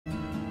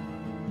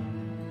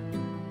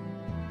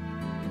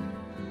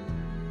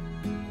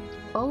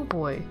Oh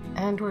boy,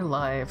 and we're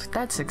live.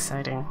 That's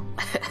exciting.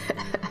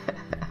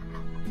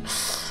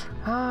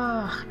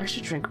 I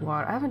should drink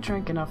water. I haven't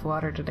drank enough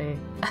water today.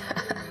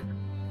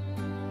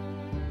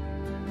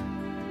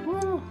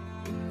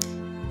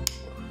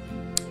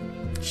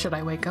 Should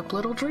I wake up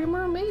Little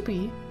Dreamer?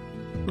 Maybe.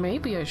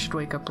 Maybe I should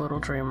wake up Little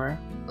Dreamer.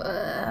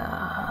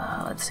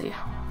 Let's see.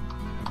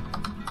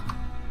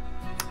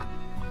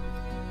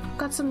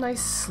 Got some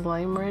nice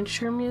Slime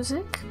Rancher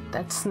music.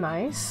 That's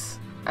nice.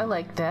 I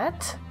like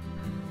that.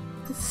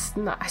 It's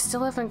not, I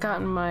still haven't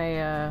gotten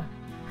my, I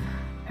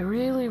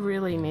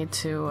really need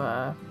to,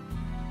 oh,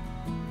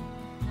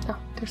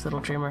 there's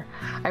Little Dreamer.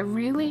 I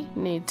really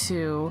need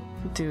to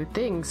do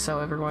things so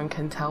everyone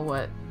can tell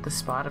what the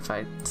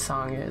Spotify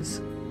song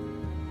is.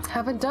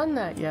 Haven't done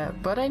that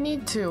yet, but I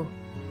need to.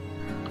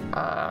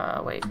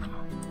 Wait.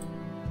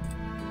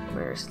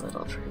 Where's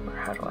Little Dreamer?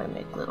 How do I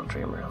make Little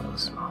Dreamer a little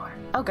smaller?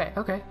 Okay,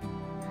 okay.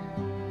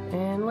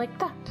 And like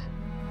that.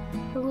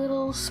 A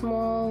little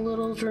small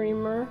Little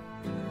Dreamer.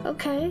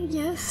 Okay,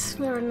 yes,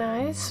 very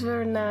nice,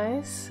 very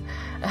nice.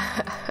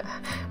 I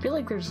feel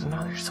like there's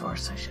another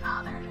source I should...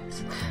 Oh, there it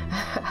is.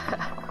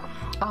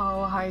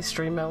 Oh, hi,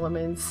 Stream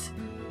Elements.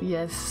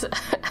 Yes.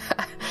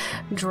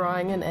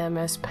 Drawing in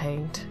MS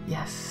Paint.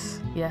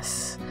 Yes,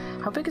 yes.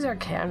 How big is our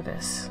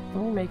canvas?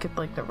 Let me make it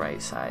like the right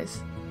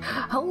size.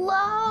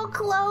 Hello,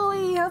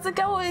 Chloe! How's it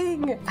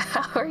going?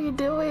 How are you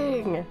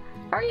doing?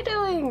 How are you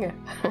doing?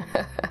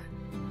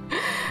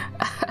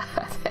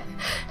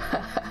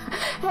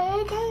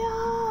 Hey,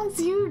 Chaos!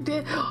 You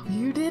did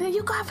it!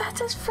 You got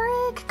fast as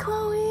frick,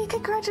 Chloe!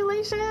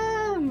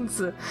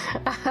 Congratulations!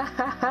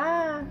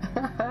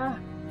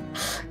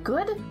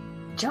 Good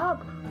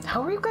job!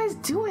 How are you guys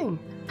doing?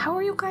 How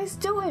are you guys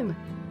doing?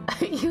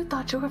 You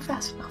thought you were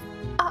fast enough.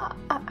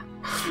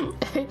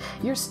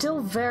 You're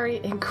still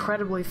very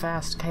incredibly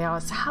fast,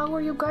 Chaos. How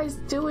are you guys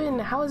doing?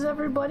 How has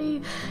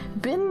everybody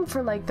been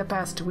for like the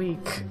past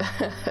week?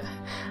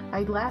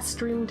 I last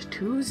streamed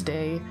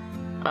Tuesday.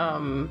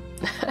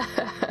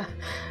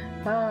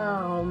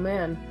 Oh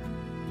man.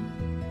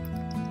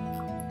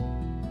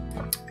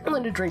 I'm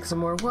gonna drink some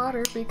more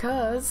water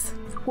because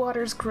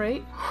water's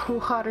great.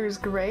 Water's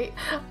great.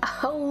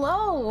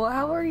 Hello,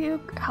 how are you?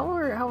 How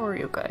are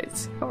you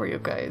guys? How are you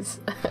guys?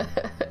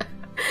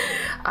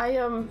 I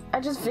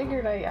just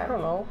figured I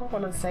don't know, I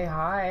want to say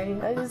hi.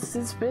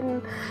 It's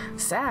been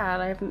sad.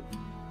 I haven't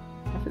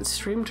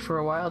streamed for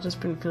a while, just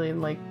been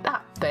feeling like,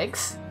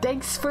 thanks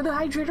for the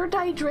hydrator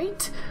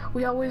dihydrate.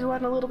 We always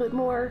want a little bit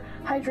more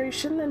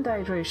hydration than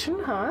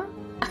dehydration, huh?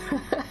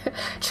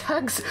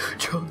 Chug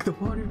the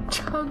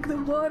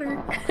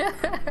water.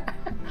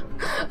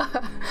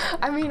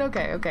 I mean,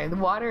 okay, the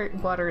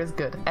water is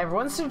good.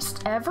 Everyone should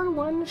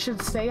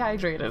stay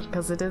hydrated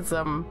because it is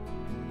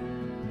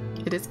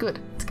good.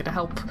 It's gonna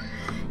help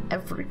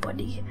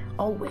everybody,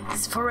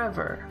 always,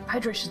 forever.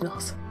 Hydration is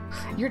awesome.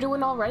 You're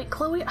doing all right,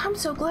 Chloe? I'm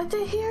so glad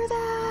to hear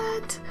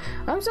that.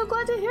 I'm so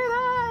glad to hear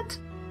that.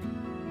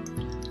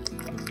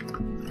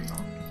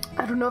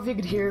 I don't know if you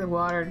could hear the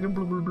water.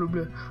 Blah, blah, blah,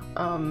 blah.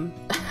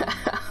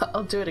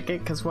 I'll do it again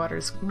because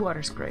water's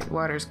great.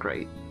 Water's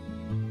great.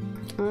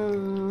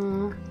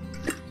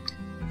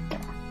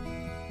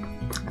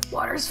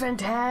 Water's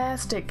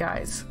fantastic,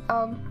 guys.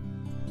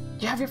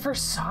 You have your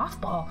first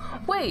softball.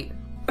 Wait,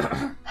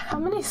 how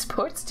many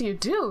sports do you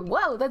do?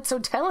 Wow, that's so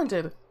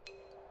talented.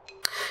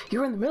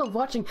 You're in the middle of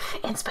watching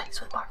In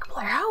Space with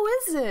Markiplier. How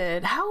is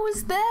it? How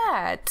is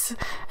that?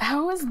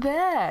 How is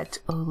that?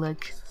 Oh,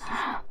 look.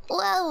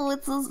 Whoa,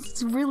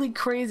 it's a really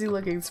crazy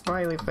looking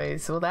smiley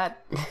face. Well,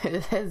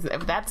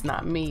 that's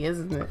not me,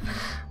 isn't it?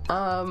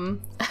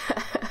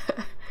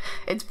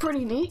 It's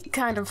pretty neat,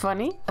 kind of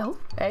funny. Oh,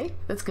 hey,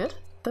 that's good.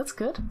 That's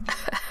good.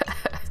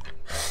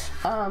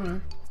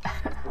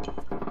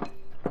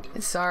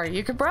 Sorry,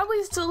 you could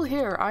probably still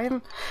hear. I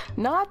am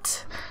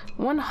not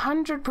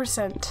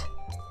 100%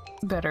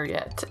 better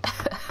yet,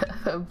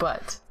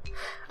 but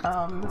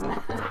I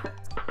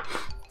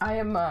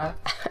am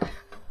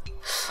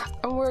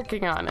I'm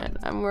working on it.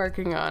 I'm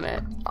working on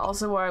it.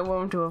 Also, I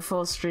won't do a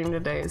full stream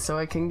today so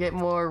I can get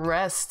more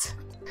rest.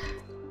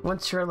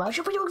 Once you're allowed,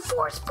 you'll be doing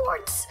 4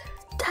 sports.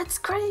 That's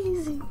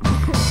crazy.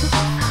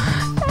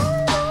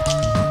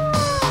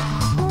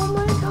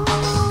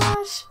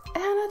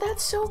 Anna,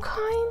 that's so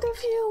kind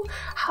of you.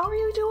 How are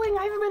you doing?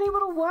 I haven't been able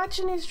to watch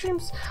any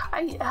streams.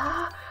 I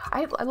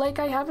haven't,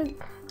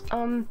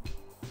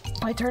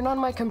 I turned on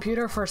my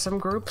computer for some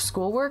group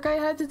schoolwork I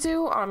had to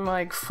do on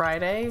like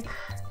Friday,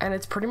 and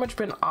it's pretty much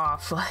been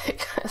off,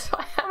 like, so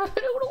I haven't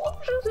been able to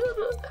watch it.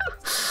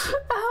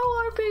 How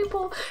are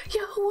people?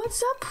 Yo,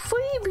 what's up,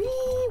 Phoebe?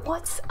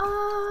 What's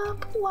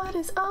up? What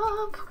is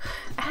up?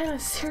 Anna,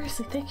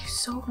 seriously, thank you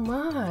so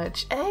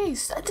much. Hey,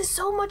 that is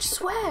so much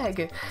swag.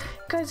 You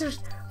guys are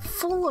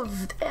full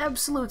of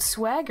absolute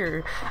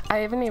swagger. I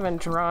haven't even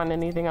drawn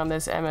anything on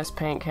this MS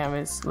Paint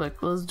canvas.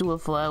 Look, let's do a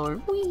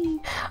flower.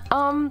 Whee!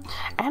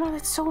 Anna,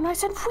 that's so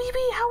nice. And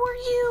Phoebe, how are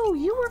you?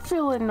 You were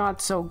feeling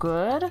not so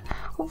good.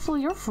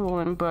 Hopefully you're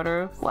feeling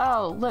better.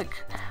 Wow,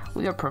 look,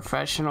 we are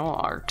professional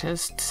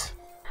artists.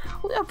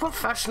 We're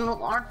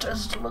professional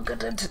artists. Look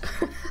at it.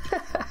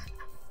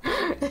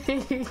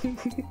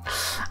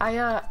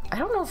 I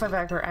don't know if I've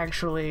ever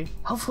actually.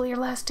 Hopefully, your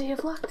last day of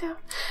lockdown.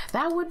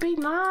 That would be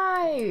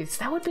nice.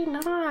 That would be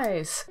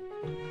nice.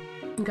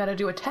 Gotta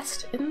do a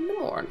test in the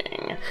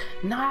morning.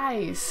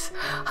 Nice.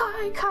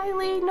 Hi,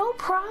 Kylie. No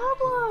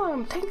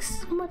problem.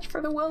 Thanks so much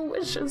for the well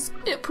wishes.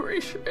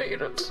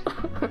 Appreciate it.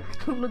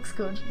 Looks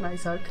good.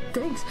 Nice art.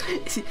 Thanks.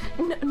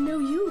 No,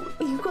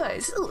 you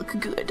guys look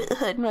good.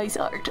 Nice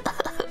art.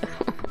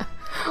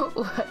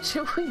 What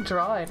should we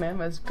draw in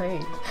MS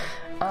Paint?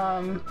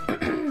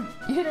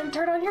 You didn't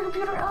turn on your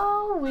computer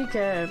all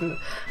weekend.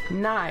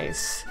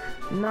 Nice.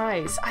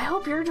 Nice. I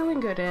hope you're doing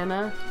good,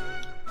 Anna.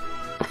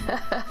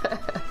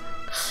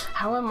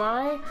 How am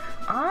I?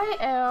 I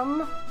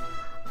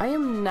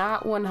am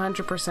not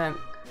 100%.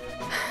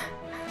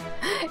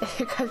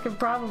 You guys can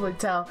probably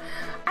tell.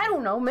 I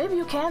don't know, maybe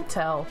you can't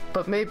tell,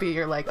 but maybe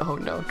you're like, oh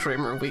no,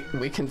 Dreamer,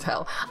 we can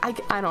tell. I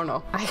don't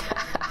know. I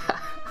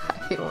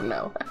don't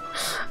know.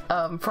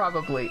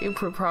 Probably. You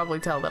could probably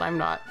tell that I'm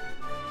not.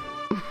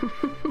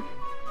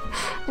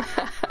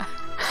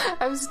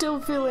 I'm still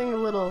feeling a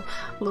little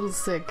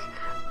sick.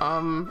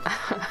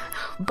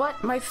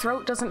 But my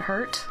throat doesn't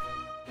hurt.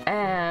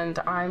 And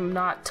I'm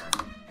not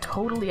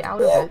totally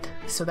out of it,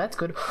 so that's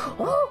good.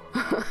 Oh!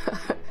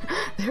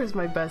 There's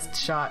my best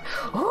shot.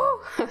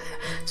 Oh!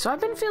 So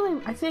I've been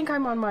feeling, I think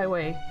I'm on my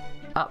way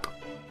up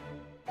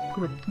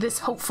with this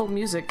hopeful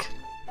music.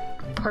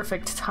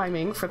 Perfect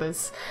timing for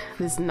this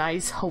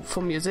nice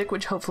hopeful music,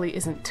 which hopefully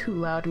isn't too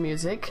loud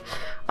music.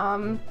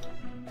 Man,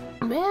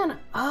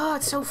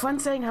 it's so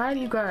fun saying hi to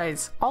you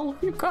guys. All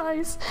of you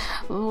guys.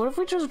 What if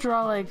we just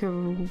draw like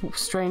a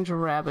strange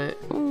rabbit?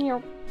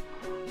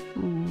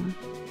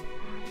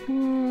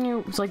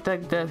 It's like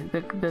the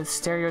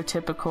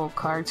stereotypical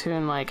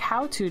cartoon, like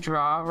how to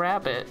draw a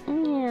rabbit.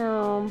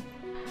 And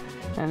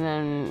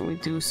then we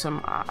do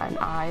an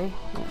eye,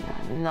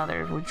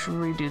 another, which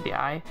redo the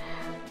eye.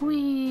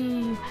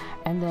 Wee,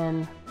 and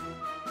then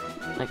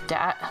like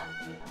that.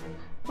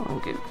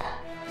 Okay.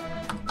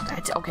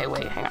 Okay,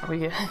 wait, hang on.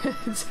 We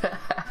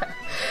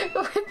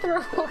went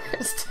through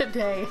words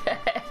today.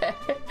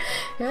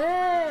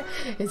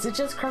 Is it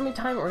just crummy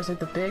time, or is it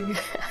the big?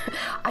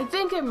 I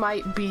think it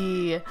might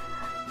be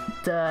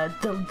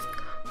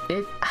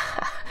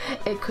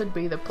it could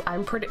be the.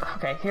 I'm pretty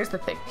okay. Here's the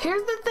thing.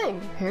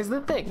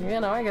 You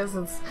know, I guess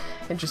it's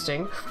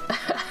interesting.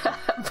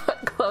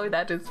 But Chloe,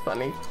 that is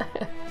funny.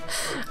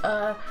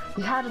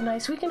 You had a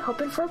nice weekend.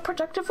 Hoping for a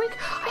productive week.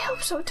 I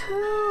hope so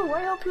too.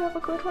 I hope you have a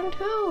good one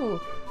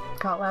too.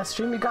 Got last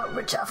stream, you got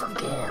rich off of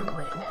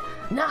gambling.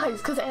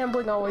 Nice, because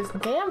gambling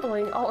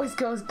always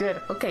goes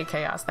good. Okay,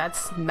 Chaos,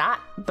 that's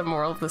not the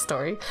moral of the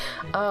story.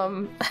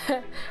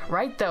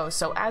 Right though,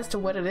 so as to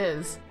what it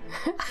is.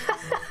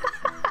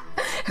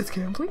 It's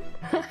gambling?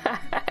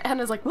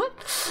 Anna's like, what?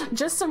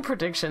 Just some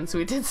predictions.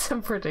 We did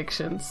some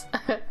predictions.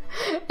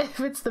 If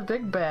it's the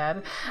big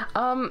bad.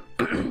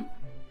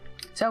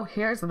 So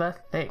here's the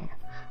thing.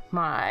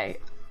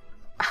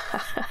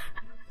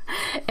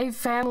 A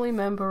family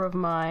member of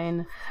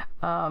mine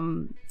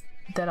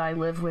that I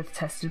live with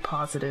tested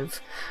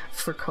positive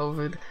for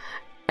COVID,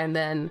 and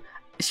then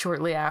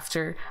shortly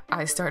after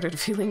I started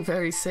feeling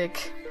very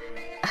sick.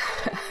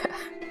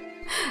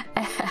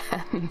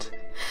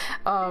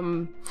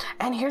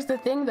 And here's the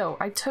thing though,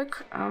 I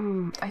took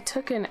an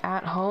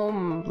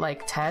at-home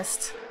like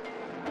test,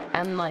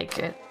 and like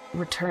it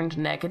returned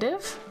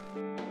negative.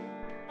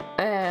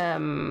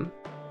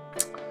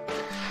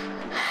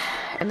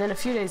 And then a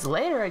few days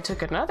later, I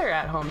took another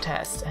at-home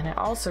test, and it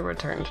also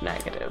returned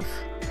negative.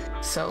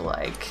 So,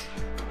 like,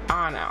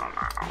 I don't know.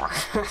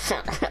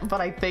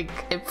 But I think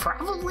it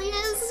probably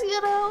is,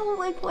 you know?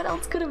 Like, what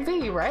else could it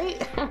be,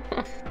 right?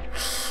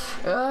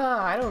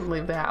 I don't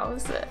leave the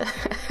house.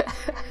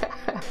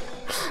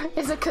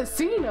 It's a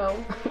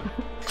casino.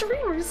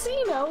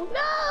 Dreamercino,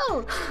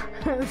 no!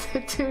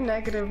 The 2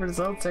 negative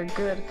results are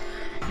good.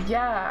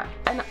 Yeah,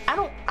 and I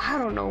don't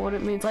know what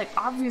it means. Like,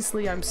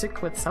 obviously I'm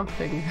sick with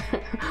something.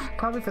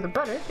 Probably for the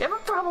better. You have a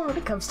problem when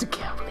it comes to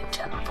gambling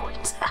channel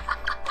points.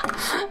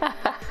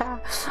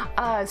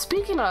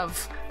 Speaking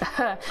of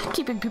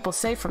keeping people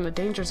safe from the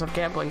dangers of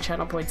gambling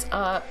channel points,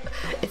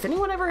 if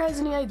anyone ever has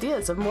any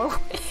ideas of more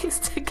ways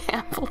to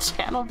gamble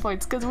channel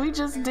points, because we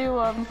just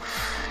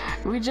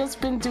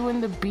been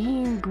doing the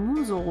Bean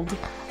Boozled.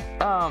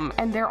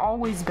 And they're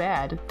always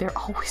bad. They're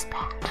always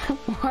bad.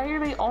 Why are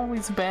they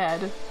always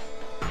bad?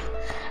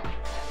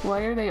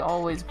 Why are they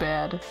always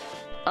bad?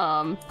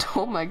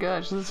 Oh my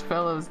gosh, this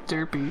fellow's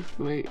derpy.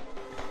 Wait.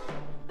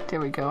 There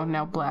we go.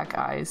 Now black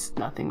eyes,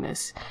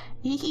 nothingness.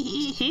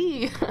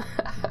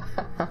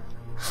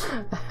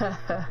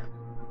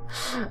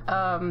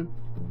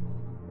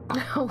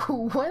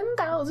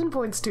 1,000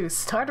 points to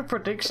start a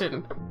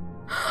prediction.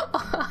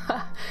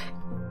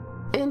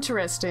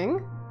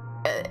 Interesting.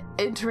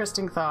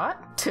 Interesting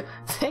thought.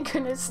 Thank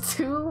goodness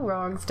 2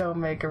 wrongs don't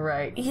make a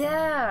right.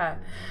 Yeah.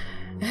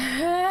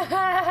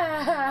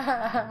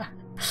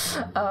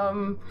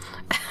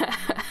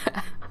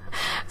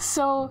 So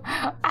so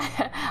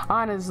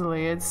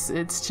honestly, it's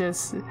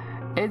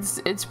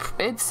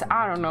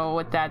I don't know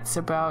what that's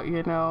about,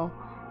 you know.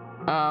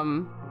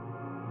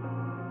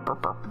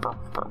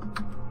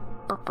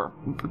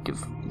 Give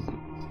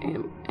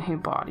him a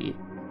body.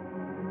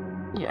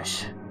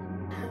 Yes,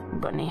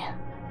 bunny.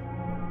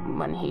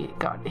 When he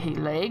got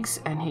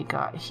legs and he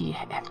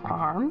had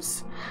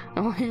arms,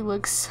 and he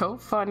looks so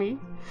funny.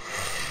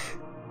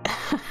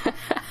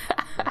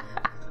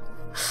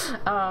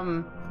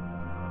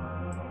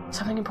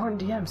 Something important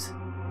DMs.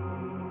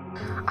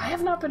 I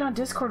have not been on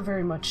Discord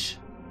very much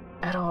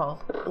at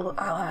all.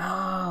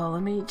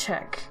 Let me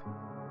check.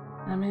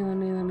 Let me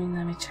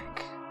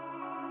check.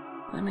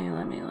 Let me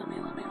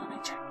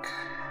check.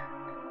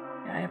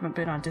 Yeah, I haven't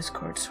been on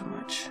Discord so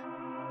much.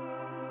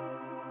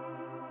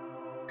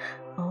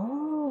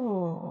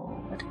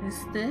 Oh, what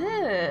is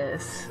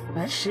this?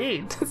 A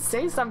sheet.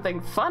 Say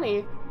something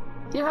funny.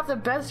 You have the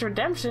best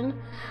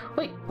redemption.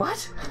 Wait,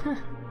 what?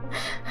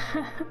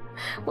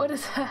 What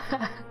is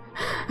that?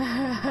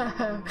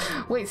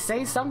 Wait,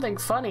 say something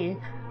funny.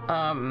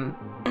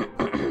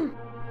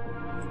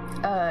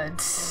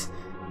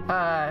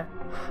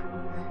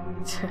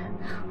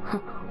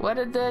 What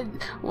did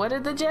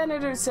the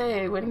janitor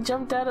say when he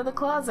jumped out of the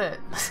closet?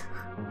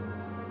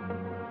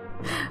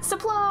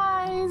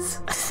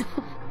 Supplies.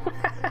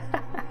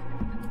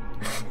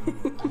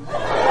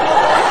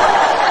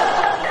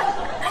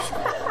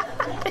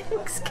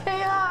 Thanks,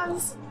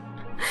 Chaos.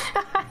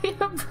 I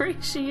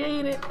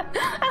appreciate it.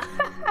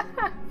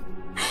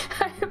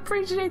 I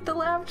appreciate the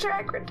laugh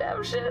track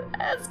redemption.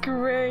 That's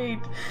great.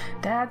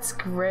 That's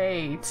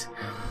great.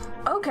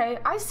 Okay,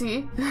 I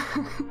see.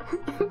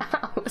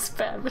 That was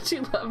bad, but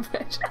you love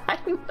it. I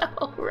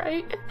know,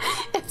 right?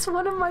 It's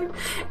one of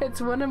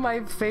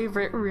my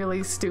favorite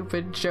really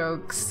stupid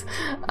jokes.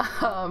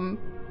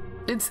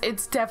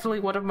 It's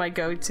definitely one of my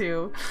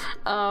go-to.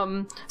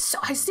 So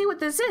I see what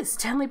this is.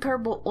 Stanley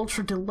Parable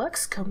Ultra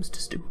Deluxe comes to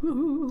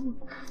Stu.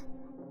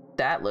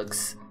 That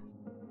looks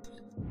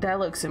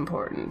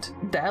important.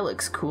 That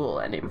looks cool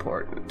and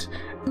important.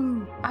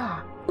 Ooh,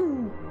 ah,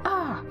 ooh,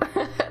 ah.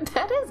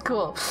 That is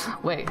cool.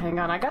 Wait, hang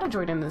on. I gotta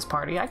join in this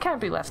party. I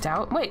can't be left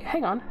out. Wait,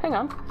 hang on.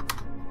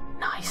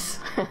 Nice.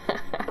 I'm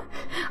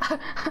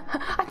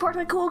part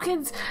of the cool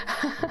kids.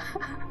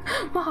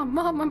 Mom,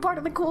 I'm part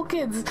of the cool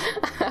kids.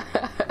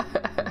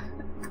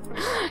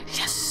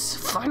 Yes,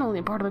 finally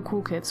I'm part of the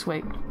cool kids.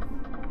 Wait,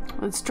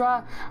 let's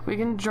draw. We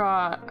can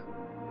draw.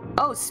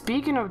 Oh,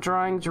 speaking of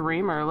drawing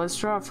Dreamer, let's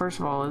draw, first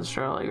of all, let's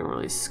draw like a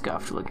really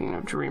scuffed looking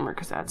Dreamer,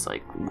 because that's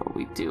like what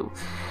we do.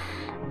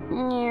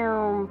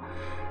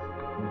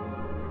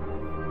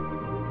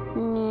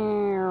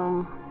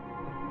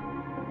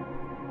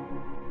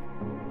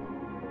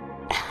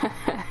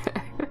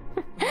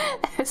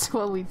 That's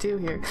what we do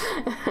here.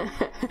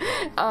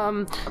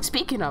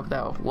 Speaking of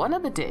though, one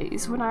of the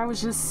days when I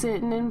was just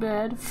sitting in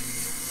bed,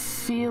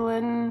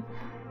 feeling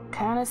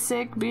kind of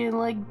sick, being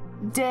like,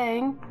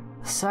 dang,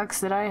 sucks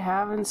that I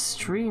haven't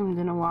streamed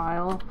in a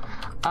while,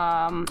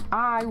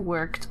 I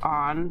worked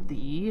on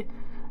the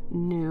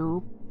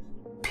new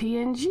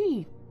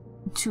PNG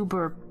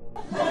tuber.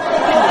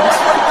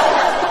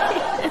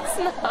 It's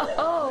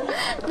no,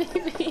 me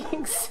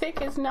being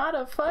sick is not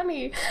a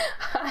funny.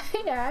 Hi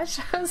Ash,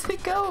 how's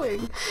it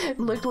going? It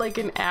looked like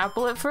an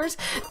apple at first.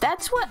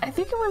 That's what I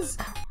think it was.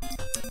 I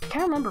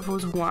can't remember if it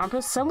was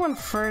Wampus. Someone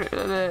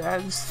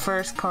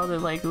first called it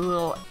like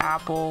little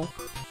apple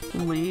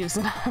leaves,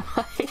 and I'm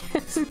like,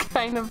 it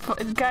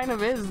kind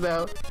of is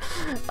though.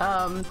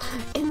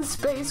 In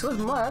space with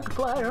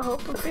Markiplier,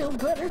 hope I feel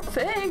better,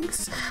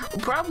 thanks.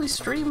 We'll probably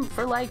stream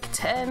for like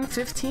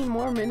 10-15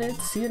 more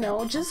minutes, you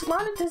know, just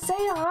wanted to say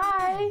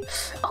hi.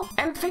 Oh,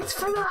 and thanks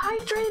for the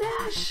hydrate,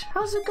 Ash.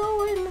 How's it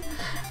going?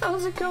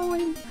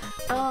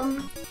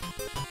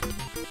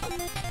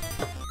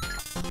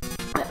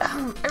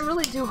 I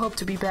really do hope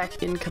to be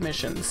back in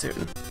commission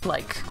soon.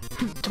 Like,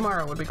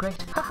 tomorrow would be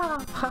great.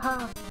 Haha,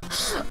 haha.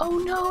 Oh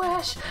no,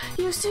 Ash,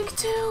 you sick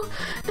too?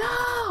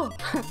 No!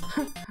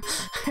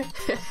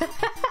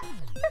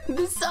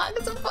 This song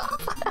is a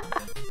pop.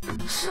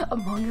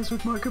 Among Us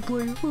with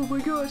Markiplier. Oh my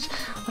gosh.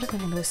 What is the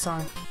name of this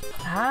song?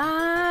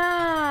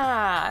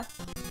 Ah!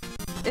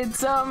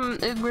 It's,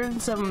 we're in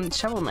some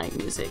Shovel Knight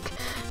music.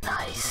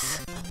 Nice.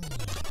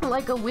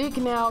 Like a week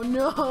now.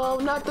 No,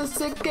 not the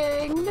Sick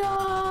Gang.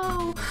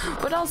 No.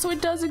 But also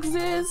it does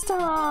exist,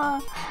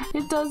 huh?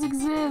 It does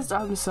exist.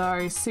 I'm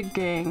sorry, Sick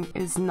Gang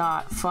is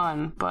not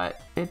fun,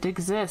 but it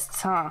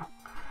exists, huh?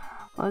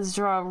 Let's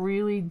draw a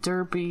really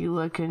derpy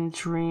looking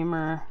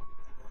Dreamer.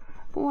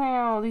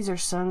 Well, these are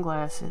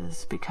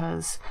sunglasses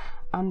because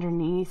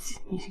underneath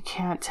you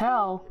can't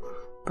tell,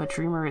 but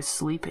Dreamer is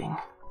sleeping.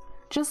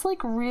 Just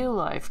like real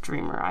life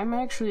Dreamer. I'm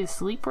actually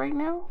asleep right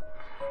now.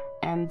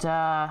 And,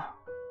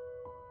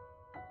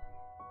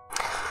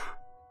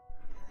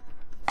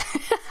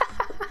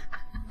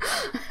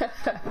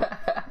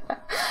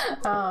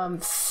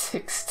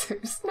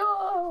 6-2s.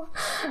 No!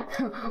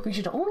 We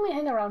should only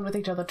hang around with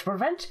each other to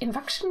prevent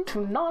infection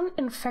to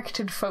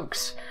non-infected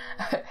folks.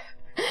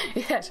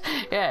 Yes,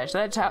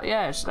 that's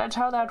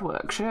how that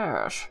works.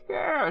 Yes.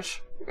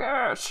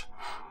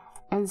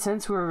 And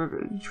since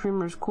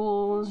Trimmer's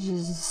cool,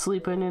 she's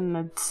sleeping in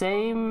the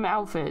same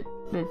outfit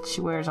that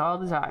she wears all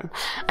the time.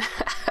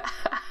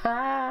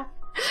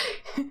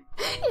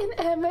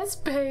 In MS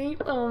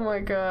Paint. Oh my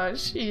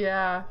gosh.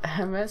 Yeah.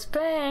 MS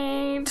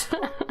Paint.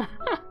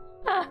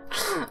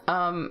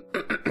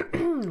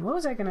 What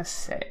was I gonna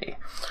say?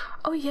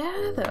 Oh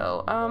yeah,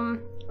 though.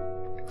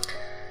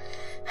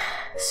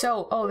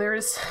 So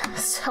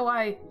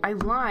I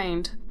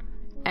lined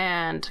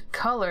and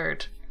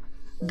colored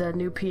the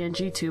new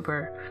PNG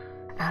tuber,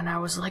 and I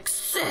was like,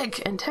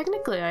 sick. And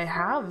technically I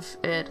have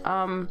it,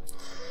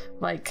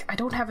 like, I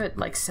don't have it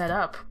like set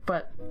up,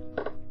 but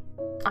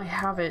I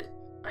have it.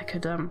 I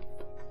could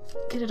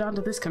get it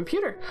onto this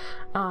computer.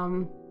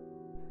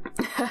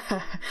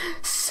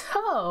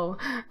 So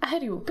I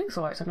had to do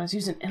pixel art, and I was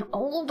using an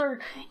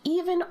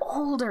even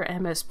older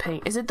MS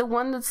Paint. Is it the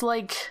one that's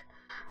like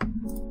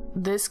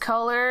this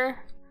color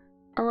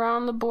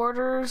around the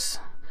borders?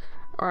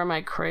 Or am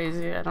I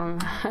crazy? I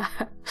don't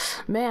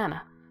Man,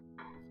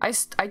 I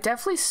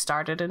definitely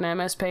started in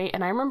MS Paint,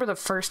 and I remember the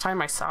first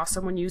time I saw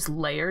someone use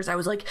layers, I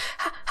was like,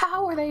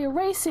 how are they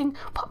erasing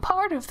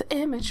part of the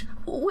image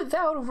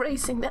without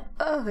erasing the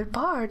other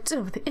parts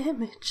of the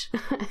image?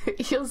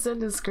 You'll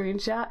send a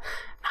screenshot.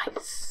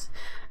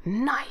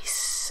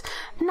 Nice.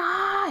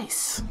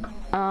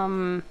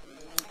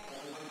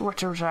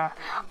 What was that?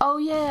 Oh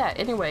yeah,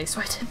 anyway, so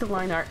I did the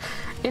line art.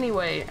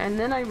 Anyway, and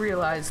then I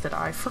realized that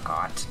I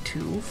forgot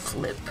to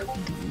flip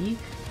the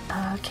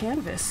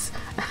canvas.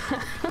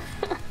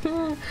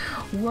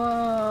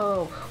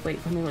 Whoa! Wait,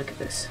 let me look at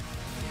this.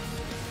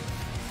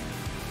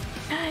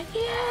 Yeah!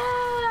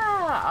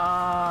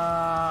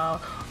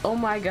 Oh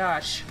my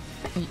gosh.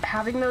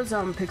 Having those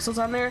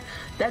pixels on there,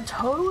 that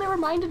totally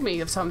reminded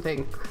me of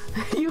something.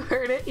 You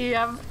heard it?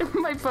 Yeah,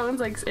 my phone's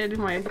like in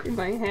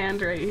my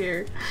hand right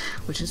here,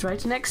 which is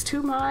right next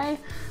to my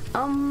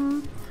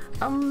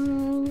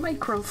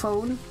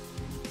microphone.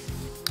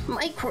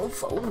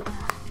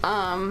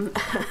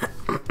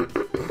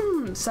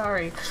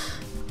 Sorry.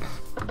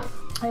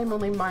 I am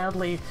only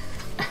mildly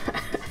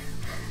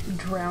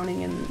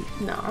drowning in...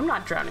 No, I'm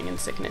not drowning in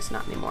sickness,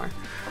 not anymore.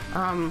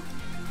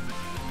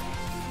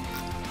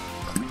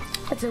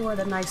 I'd say we're at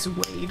a nice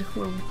wade.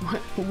 We're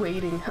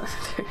wading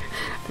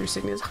through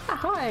sickness.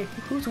 Hi,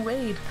 who's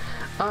Wade?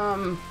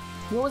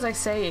 What was I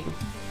saying?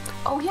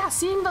 Oh yeah,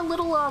 seeing the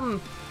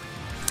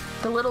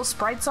little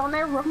sprites on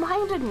there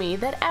reminded me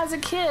that as a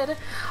kid,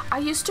 I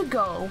used to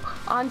go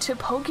onto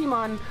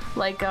Pokemon,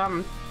 like,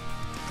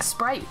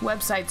 sprite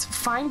websites,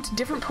 find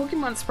different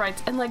Pokemon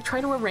sprites and like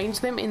try to arrange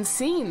them in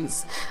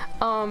scenes,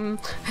 and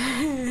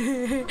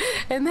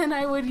then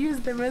I would use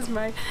them as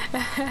my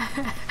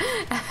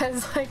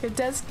as like a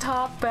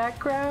desktop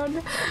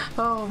background.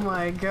 Oh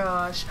my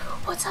gosh.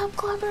 What's up,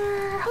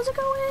 Clever? How's it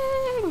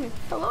going?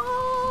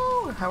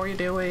 Hello, how are you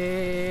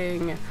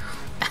doing?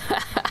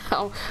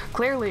 Oh,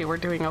 clearly we're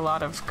doing a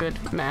lot of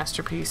good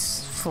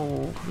masterpiece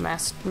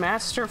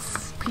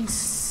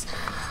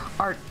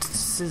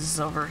arts is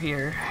over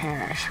here.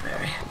 Yes,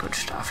 very good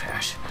stuff.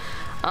 Yes.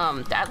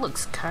 That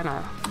looks kind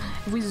of.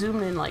 If we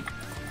zoom in, like,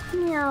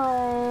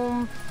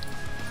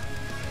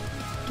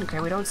 okay,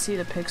 we don't see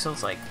the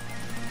pixels. Like,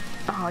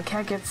 oh, I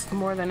can't get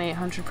more than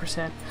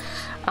 800%.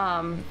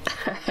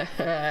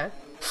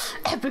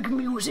 Epic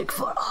music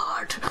for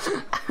art.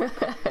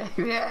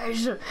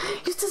 Yes,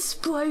 used to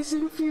splice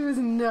and fuse.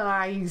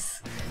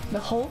 Nice. The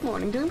whole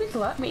morning doing big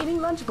lot, eating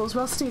Lunchables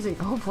while sneezing.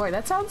 Oh boy,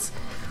 that sounds.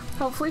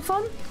 Hopefully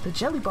fun. The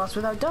jelly boss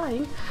without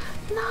dying.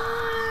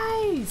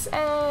 Nice!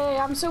 Hey,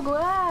 I'm so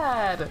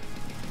glad.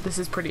 This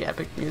is pretty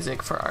epic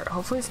music for art.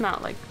 Hopefully it's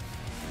not like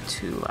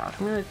too loud.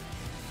 I'm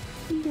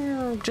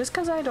gonna, just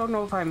because I don't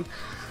know if I'm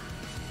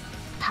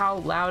how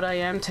loud I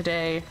am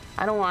today.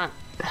 I don't want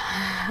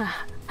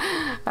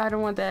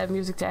that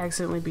music to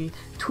accidentally be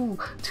too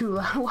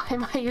loud. Why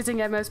am I using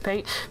MS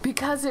Paint?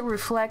 Because it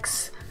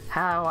reflects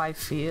how I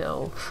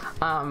feel,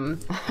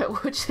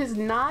 which is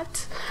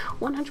not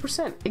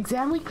 100%.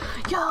 Exam week?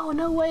 Yo,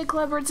 no way,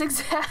 Clever, it's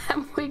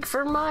exam week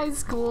for my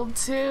school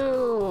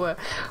too,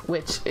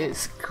 which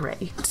is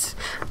great.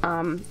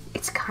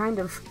 It's kind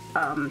of,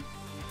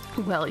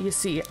 well, you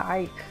see,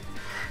 I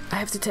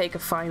have to take a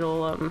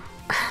final,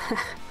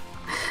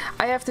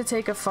 I have to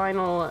take a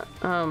final,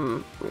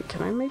 can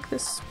I make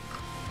this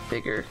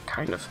bigger?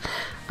 Kind of.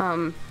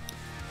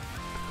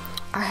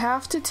 I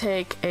have to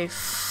take a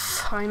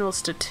final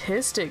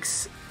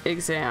statistics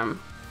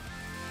exam,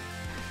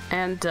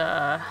 and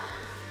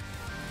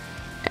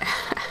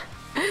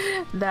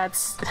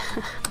that's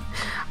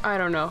I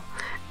don't know.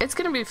 It's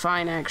gonna be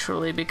fine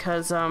actually,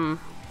 because I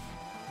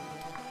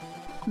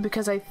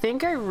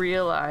think I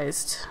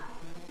realized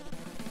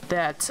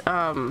that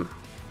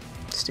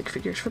stick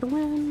figures for the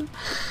win.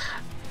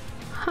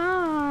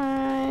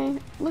 Hi,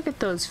 look at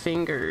those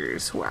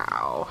fingers.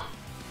 Wow.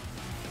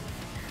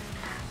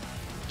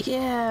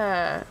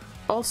 Yeah,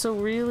 also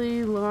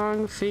really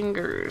long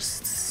fingers.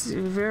 It's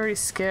very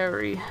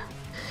scary.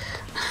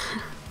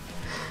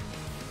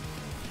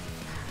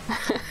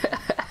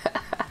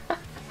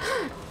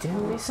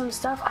 doing me some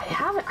stuff? I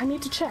haven't. I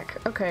need to check.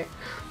 Okay.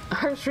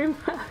 Our stream.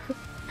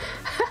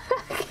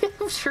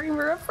 Give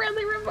streamer a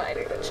friendly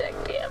reminder to check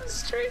PM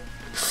stream.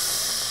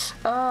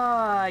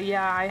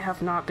 Yeah, I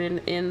have not been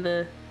in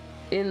the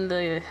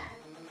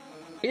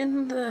I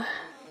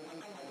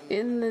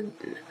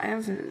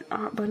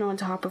haven't been on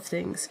top of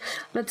things.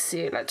 Let's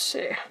see.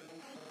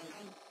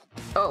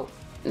 Oh,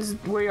 this is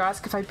where you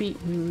ask if I beat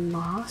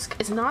Nosk?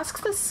 Is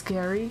Nosk the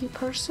scary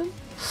person?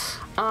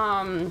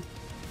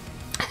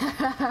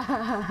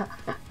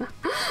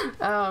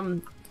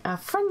 A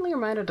friendly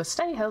reminder to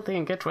stay healthy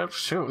and get well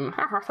soon.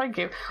 Thank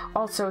you.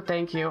 Also,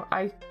 thank you.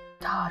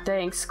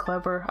 Thanks,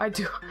 Clever. I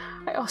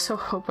also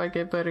hope I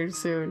get better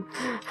soon.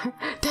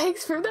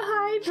 Thanks for the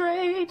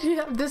hydrate.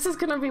 Yeah, this is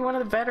gonna be one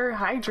of the better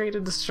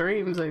hydrated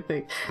streams, I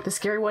think. The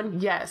scary one,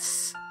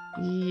 yes.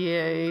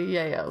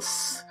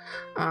 Yes.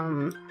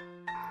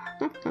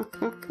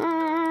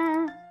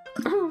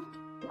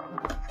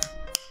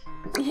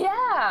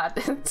 Yeah,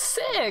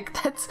 sick.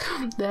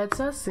 That's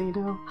us, you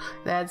know.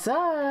 That's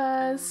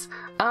us.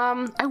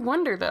 I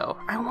wonder though.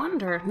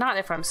 Not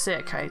if I'm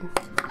sick. I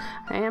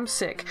am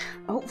sick.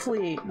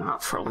 Hopefully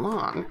not for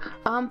long.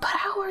 But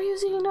how are you,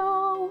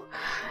 Zeno?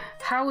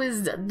 How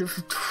is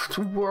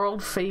the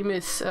world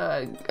famous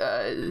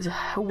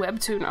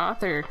webtoon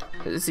author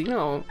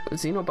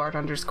Xenobart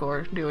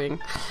 _ doing?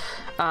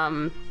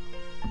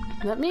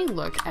 Let me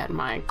look at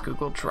my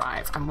Google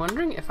Drive. I'm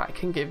wondering if I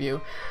can give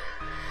you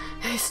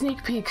a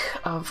sneak peek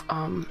of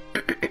the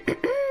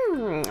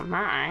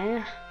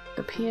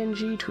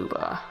PNG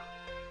tuba.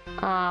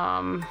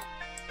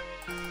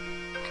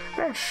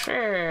 Let's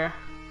see.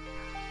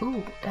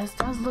 Ooh, that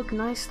does look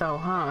nice though,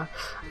 huh?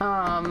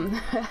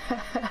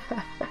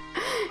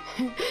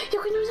 You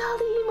can use all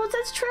the emotes,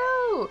 that's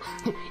true!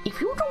 If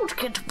you don't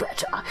get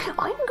better,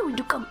 I'm going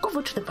to come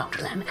over to the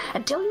mountain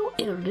and tell your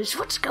illness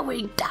what's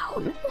going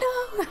down. No!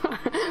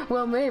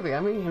 Well, maybe, I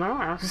mean, you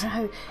know,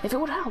 if it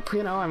would help,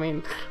 you know, I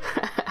mean,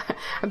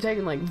 I'm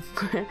taking, like,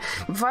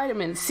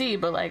 vitamin C,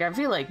 but, like, I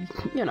feel like,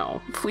 you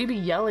know, if we be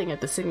yelling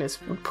at the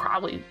sickness would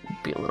probably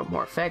be a little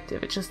more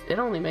effective. It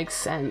only makes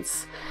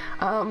sense.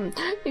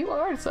 You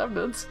are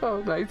something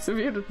so nice of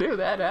you to do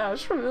that,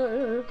 Ash.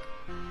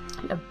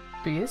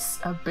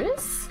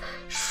 Abyss?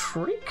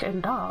 Shriek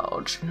and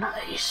dodge.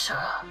 Nice.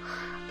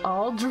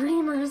 All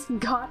dreamers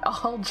got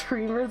all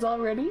dreamers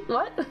already?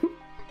 What?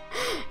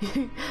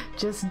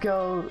 Just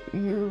go,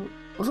 you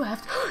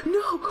left.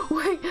 No,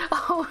 wait,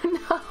 oh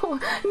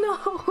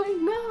no,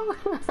 wait, no.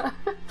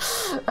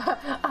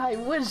 I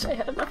wish I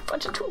had enough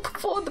budget to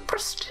afford the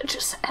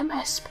prestigious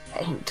MS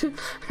Paint.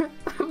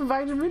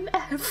 Vitamin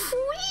F,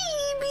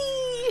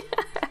 weeby.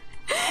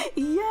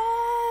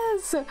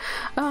 Yes!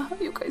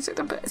 You guys are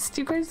the best.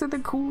 You guys are the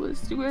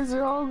coolest. You guys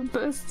are all the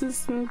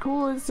bestest and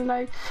coolest, and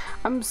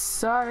I'm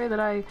sorry that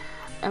I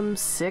am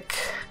sick,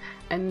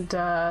 and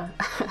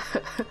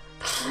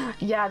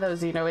yeah,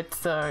 those, you know,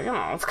 it's you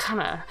know, it's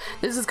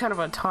this is kind of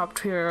a top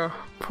tier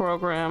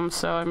program,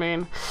 so I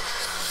mean,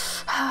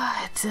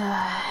 it's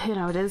you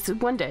know, it is.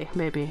 One day,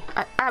 maybe.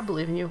 I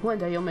believe in you. One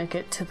day you'll make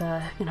it to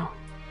the, you know,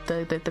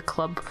 the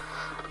club,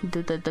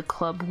 the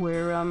club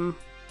where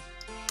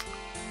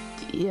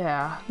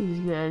yeah,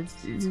 the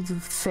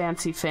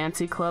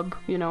fancy club,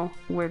 you know,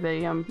 where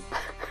they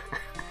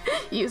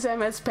use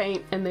MS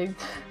Paint, and they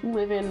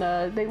live in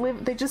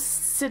they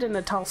just sit in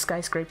a tall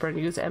skyscraper and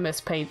use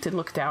MS Paint and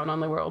look down on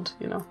the world,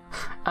 you know.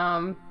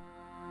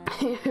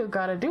 You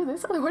gotta do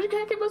this, otherwise you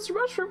can't get Mr.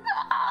 Mushroom.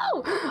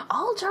 No!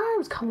 All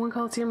charms. Come one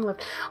Coliseum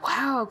left.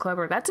 Wow,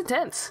 Clever. That's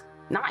intense.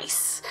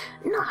 Nice.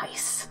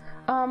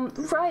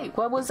 Right,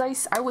 what was I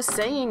was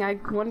saying, I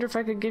wonder if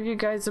I could give you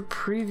guys a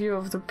preview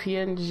of the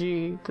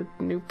PNG, the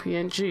new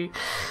PNG.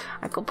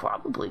 I could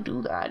probably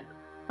do that.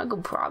 I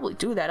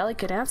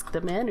could ask the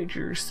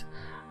managers.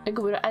 I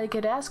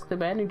could ask the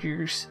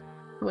managers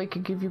if I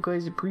could give you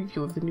guys a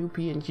preview of the new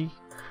PNG.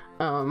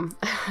 PNG!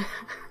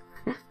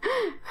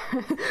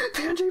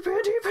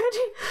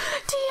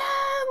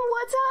 DM,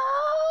 what's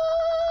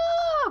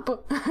up?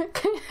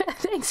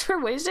 Thanks for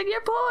wasting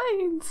your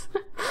points.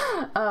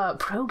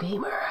 Pro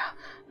gamer.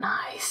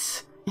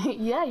 Nice.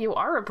 Yeah, you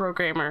are a pro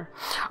gamer.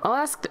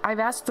 I've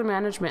asked the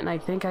management, and I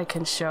think I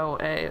can show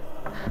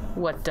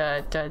what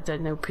the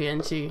new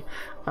PNG.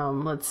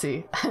 Let's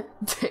see.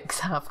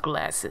 Takes off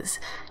glasses.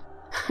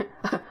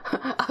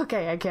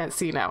 Okay, I can't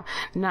see now.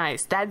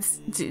 Nice. That's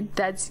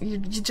you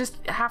just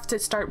have to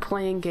start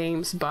playing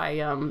games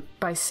by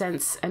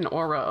sense and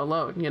aura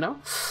alone, you know?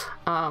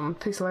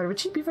 Pixel art of a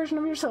cheapy version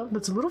of yourself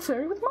that's a little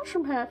fairy with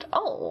mushroom hat.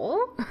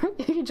 Oh,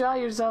 you draw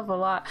yourself a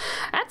lot.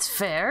 That's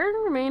fair.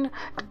 I mean,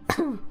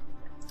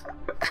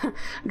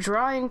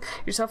 drawing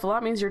yourself a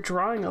lot means you're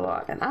drawing a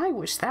lot, and I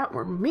wish that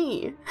were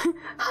me.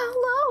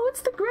 Hello,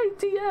 it's the great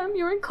DM.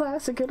 You're in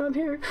class again on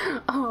here.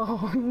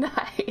 Oh,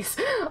 nice.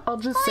 I'll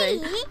just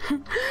say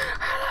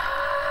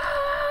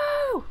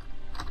hello.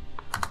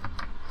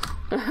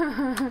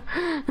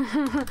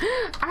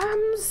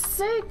 I'm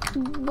sick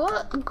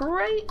but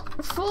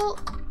grateful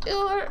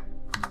you're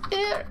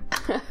here.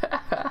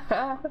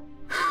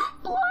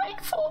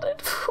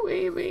 Blindfolded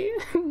Phoebe.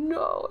 No.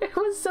 no, it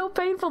was so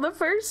painful the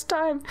first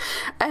time.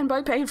 And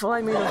by painful,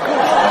 I mean, of course.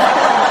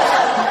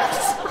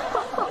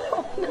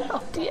 Oh,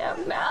 no,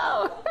 DM,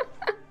 no.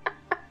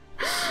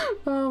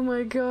 Oh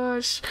my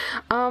gosh.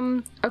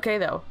 Okay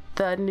though,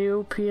 the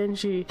new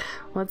PNG.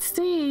 Let's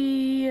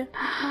see.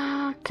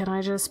 Can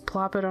I just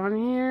plop it on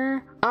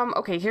here?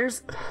 Okay,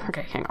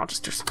 okay, hang on,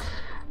 just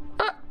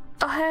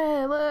oh,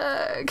 hey,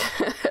 look.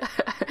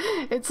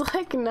 It's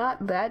like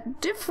not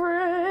that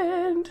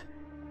different.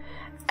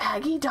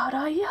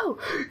 Aggie.io.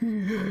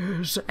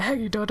 Yes,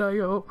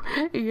 Aggie.io.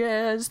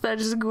 Yes,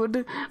 that is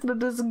good.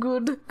 That is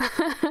good.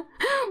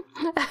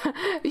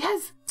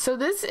 Yes, so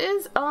this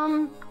is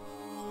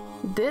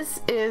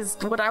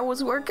what I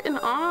was working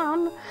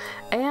on,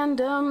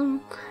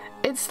 and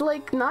it's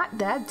like not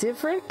that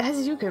different,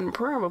 as you can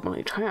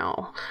probably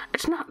tell.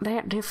 It's not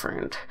that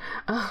different.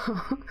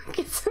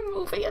 It's a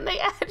movie and they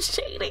add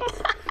shading.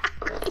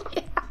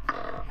 Yeah.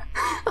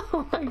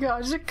 Oh my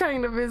gosh, it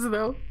kind of is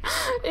though.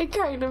 It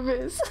kind of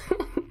is.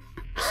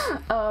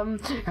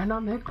 And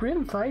on that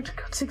grim fight,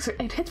 got 6 or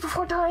 8 hits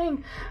before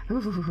dying.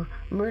 Ooh,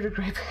 murder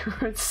grey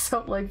paper. It's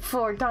so like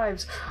 4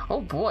 times.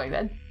 Oh boy,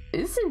 that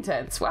is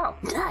intense. Wow.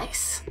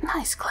 Nice.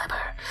 Nice, clever.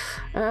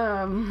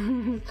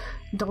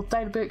 Don't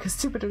die a bit because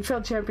stupid and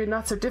failed champion,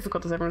 not so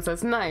difficult as everyone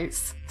says.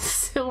 Nice.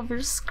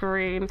 Silver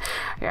screen.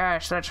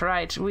 Yes, that's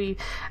right. You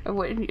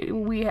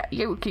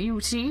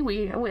see,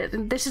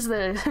 this is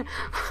the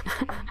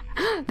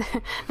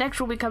next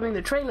will be coming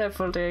the trailer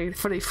for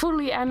the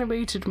fully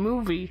animated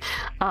movie.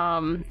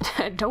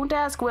 Don't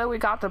ask where we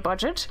got the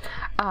budget.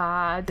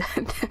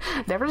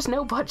 There is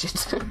no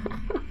budget.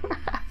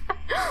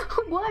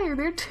 Why are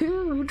there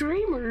 2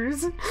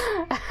 dreamers?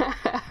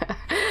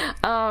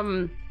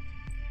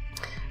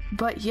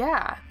 But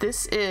yeah,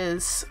 this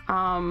is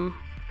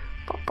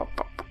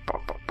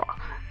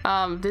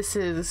this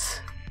is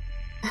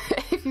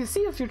if you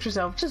see a future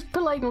self, just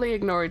politely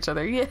ignore each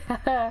other.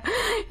 Yeah.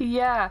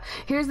 Yeah.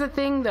 Here's the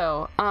thing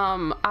though.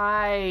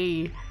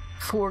 I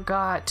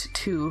forgot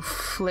to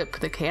flip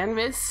the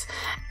canvas.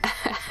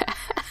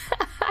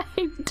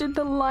 I did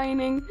the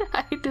lining,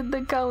 I did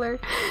the color,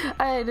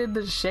 I did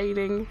the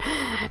shading,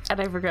 and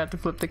I forgot to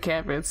flip the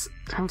canvas.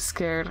 I'm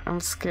scared.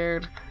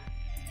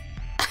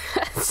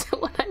 So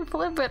when I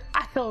flip it,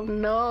 I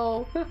don't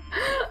know.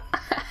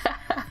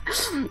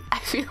 I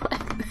feel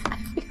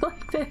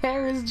like the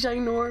hair is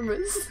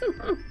ginormous.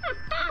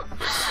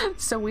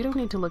 So we don't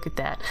need to look at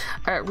that.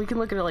 Alright, we can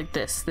look at it like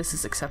this. This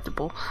is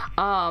acceptable.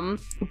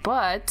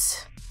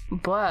 But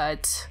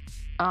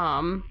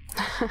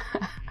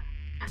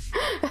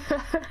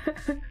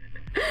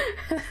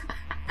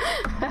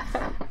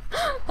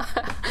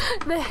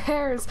the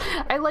hairs,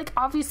 I like,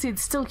 obviously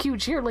it's still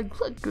huge here, like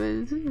look,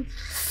 the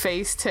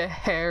face to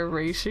hair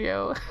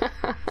ratio.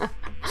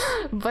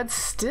 But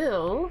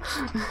still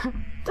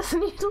doesn't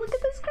need to look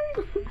at the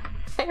screen.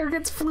 Hair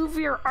gets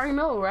floofier. I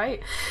know,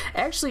 right?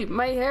 Actually,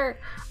 my hair,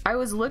 I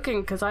was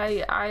looking because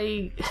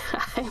I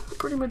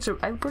pretty much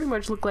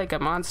look like a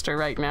monster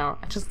right now.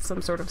 Just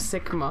some sort of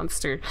sick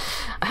monster.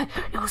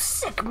 You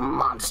sick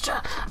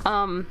monster.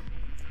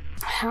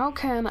 How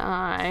can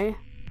I?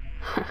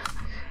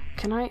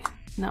 Can I?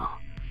 No.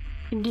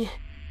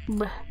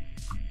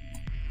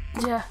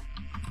 Yeah.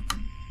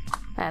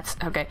 That's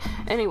okay.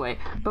 Anyway,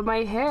 but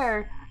my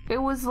hair,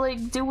 it was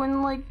like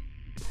doing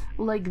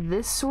like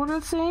this sort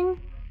of thing.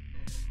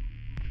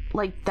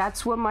 Like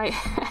that's what my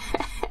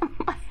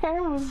my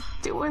hair was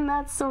doing,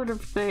 that sort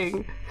of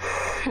thing.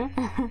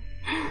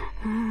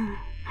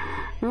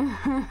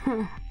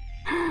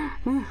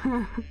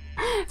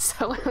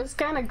 So it was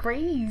kind of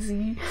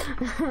crazy.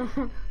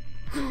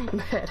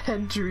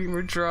 Bedhead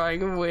dreamer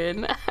drawing a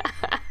win.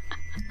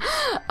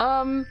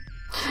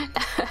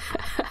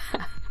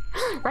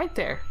 Right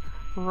there.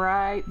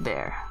 Right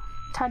there.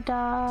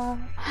 Ta-da!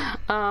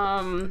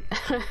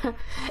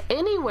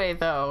 Anyway,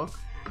 though,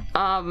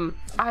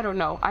 I don't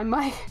know. I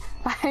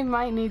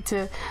might need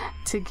to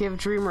give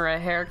Dreamer a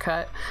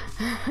haircut.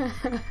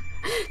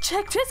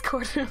 Check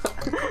Discord.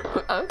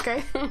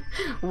 Okay.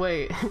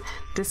 Wait.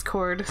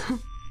 Discord.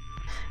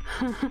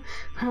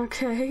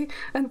 Okay.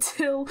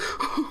 Until.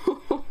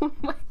 Oh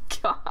my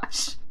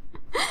gosh.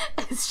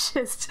 It's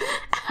just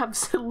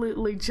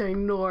absolutely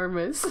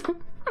ginormous.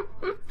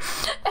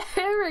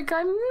 Eric,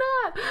 I'm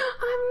not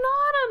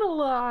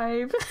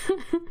unalive.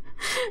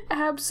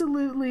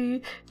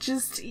 Absolutely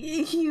just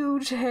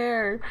huge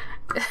hair.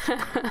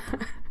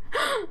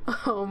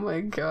 Oh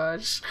my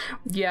gosh.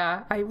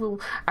 Yeah, I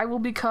will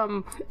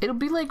become, it'll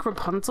be like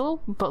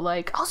Rapunzel, but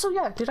like, also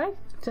yeah, did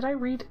I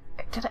read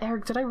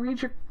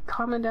your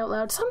comment out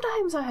loud?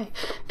 Sometimes I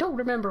don't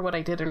remember what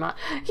I did or not.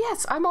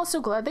 Yes, I'm also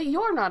glad that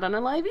you're not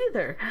unalive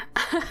either.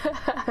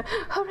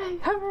 Hooray,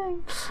 hooray.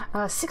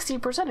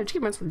 60%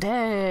 achievements,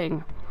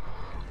 dang.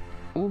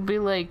 We'll be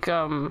like,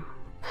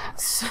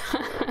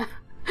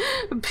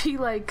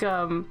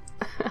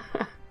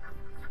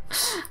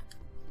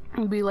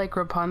 be like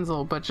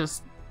Rapunzel, but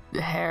just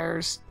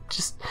hairs.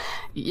 Just,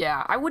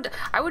 yeah, I would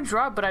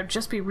draw it, but I'd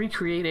just be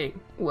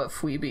recreating what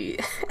Phoebe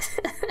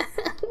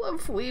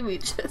what Phoebe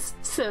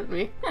just sent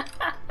me.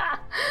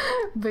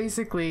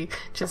 Basically,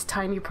 just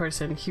tiny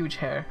person, huge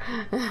hair.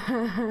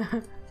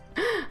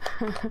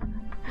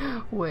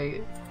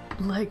 Wait,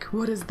 like,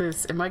 what is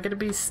this? Am I gonna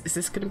be, is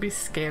this gonna be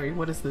scary?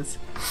 What is this?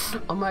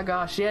 Oh my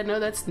gosh, yeah, no,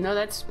 that's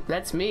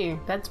me.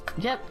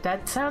 Yep,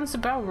 that sounds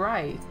about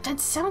right. That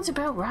sounds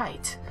about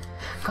right.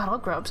 Got all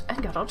grubs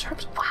and got all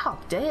charms. Wow,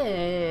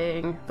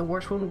 dang. The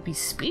worst one would be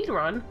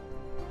speedrun.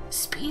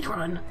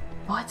 Speedrun?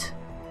 What?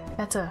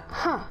 That's a,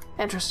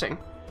 interesting.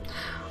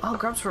 All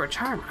grubs for a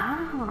charm.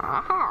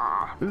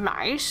 Ah,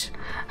 nice.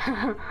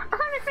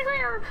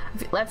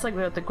 That's like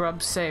what the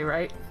grubs say,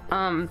 right?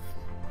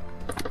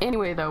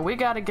 Anyway, though, we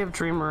gotta give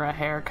Dreamer a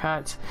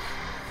haircut.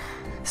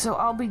 So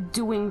I'll be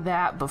doing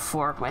that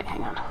before... Wait,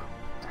 hang on.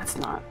 That's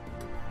not...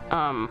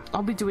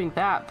 I'll be doing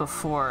that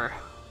before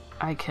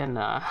I can,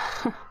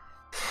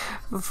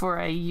 before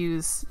I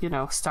use, you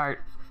know,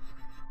 start...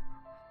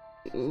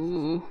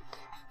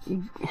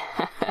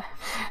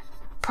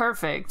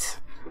 Perfect.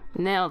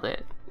 Nailed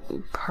it.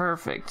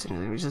 Perfect.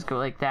 And we just go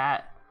like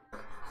that.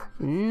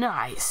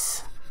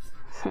 Nice.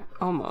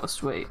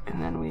 Almost. Wait,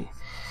 and then we...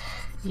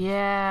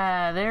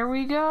 Yeah, there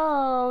we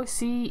go.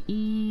 See,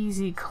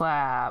 easy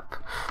clap.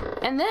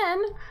 And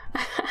then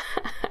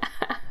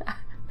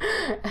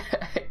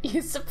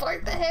you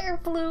support the hair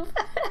floof.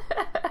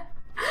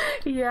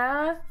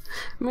 Yeah.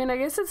 I mean, I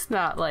guess it's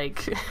not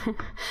like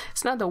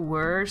it's not the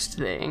worst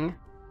thing.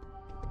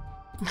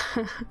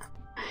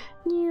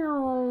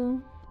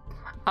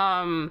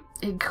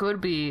 It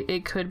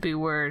could be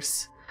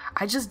worse.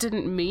 I just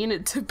didn't mean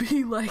it to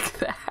be like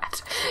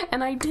that.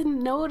 And I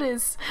didn't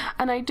notice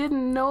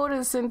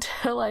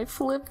until I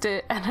flipped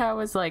it and I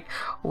was like,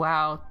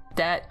 wow,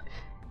 that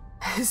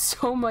is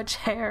so much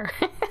hair.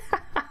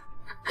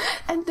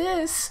 And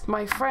this,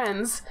 my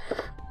friends,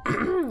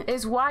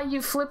 is why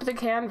you flip the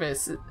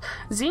canvas.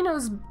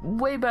 Xeno's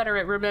way better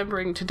at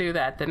remembering to do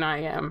that than I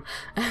am.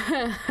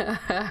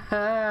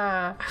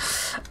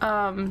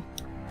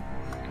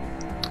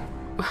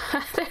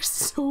 There's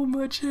so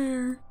much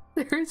hair.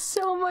 There is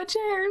so much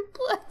hair.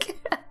 Look.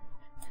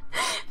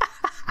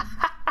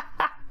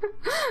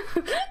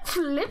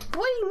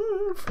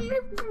 Flipping,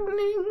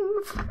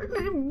 flipping,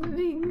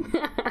 flipping.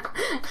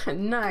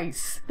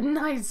 Nice,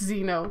 nice,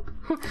 Xeno.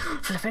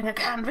 Flipping a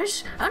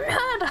canvas,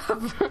 unheard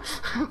of.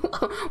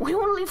 We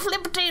only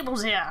flip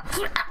tables here.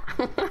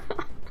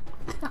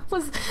 That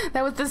was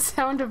the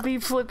sound of me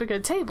flipping a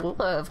table.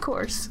 Of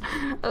course,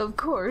 of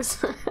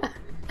course.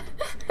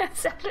 That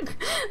sounded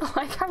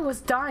like I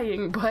was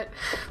dying, but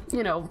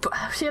you know,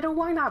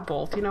 why not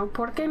both? You know,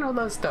 por qué no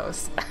los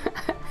dos?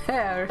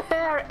 Hair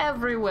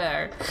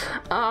everywhere.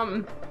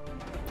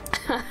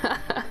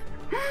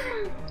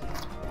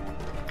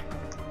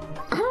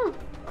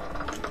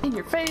 In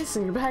your face,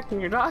 in your back, in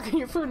your dog, in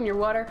your food, in your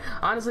water.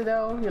 Honestly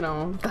though, you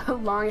know, the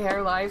long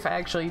hair life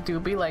actually do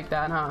be like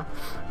that, huh?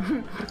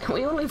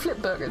 We only flip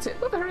burgers here.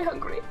 We're very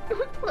hungry.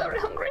 Very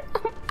hungry.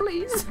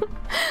 Please.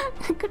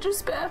 Could you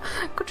spare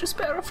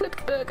a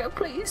flipped burger,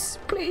 please?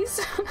 Please.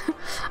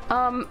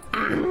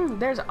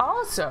 There's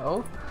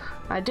also,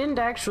 I didn't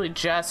actually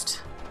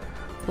just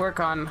work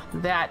on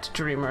that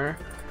Dreamer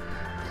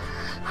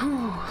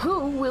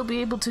who will be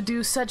able to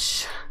do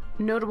such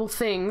notable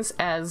things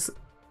as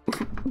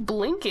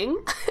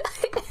blinking.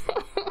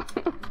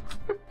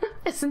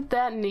 Isn't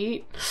that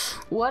neat?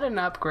 What an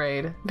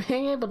upgrade.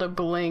 Being able to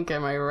blink,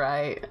 am I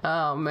right?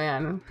 Oh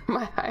man,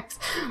 my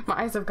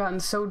eyes have gotten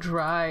so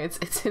dry.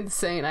 It's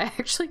insane. I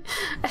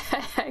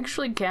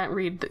actually can't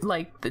read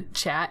like the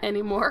chat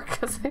anymore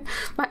because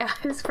my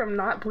eyes from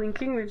not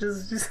blinking, which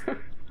is just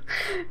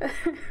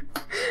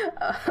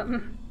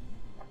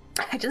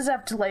I just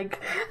have to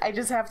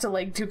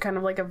like do kind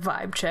of like a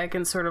vibe check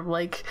and sort of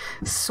like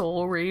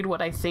soul read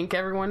what I think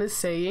everyone is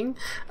saying.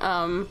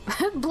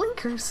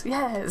 Blinkers,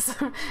 yes.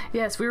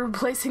 Yes, we're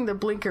replacing the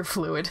blinker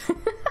fluid.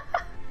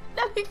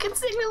 Now you can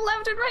signal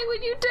left and right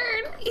when you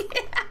turn.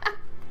 Yeah.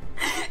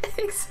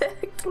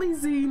 Exactly,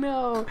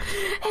 Xeno.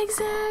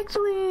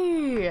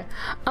 Exactly.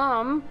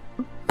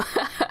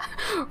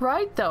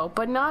 Right though,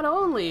 but not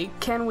only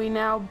can we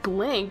now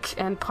blink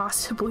and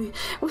possibly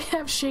we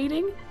have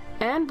shading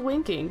and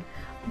blinking,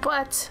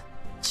 but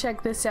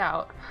check this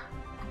out.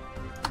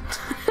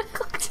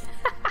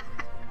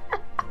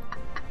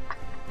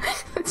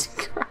 It's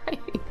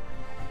crying.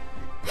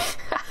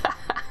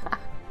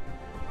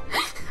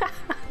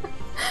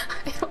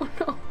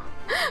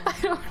 I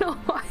don't know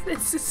why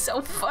this is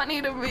so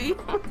funny to me.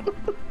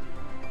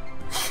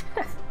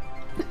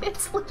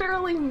 It's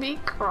literally me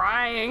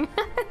crying.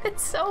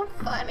 It's so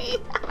funny.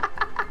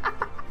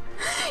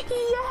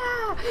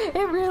 Yeah,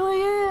 it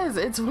really is.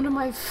 It's one of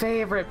my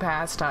favorite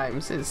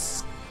pastimes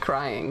is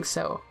crying.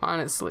 So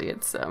honestly,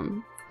 it's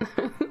why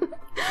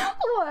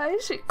I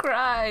should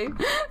cry.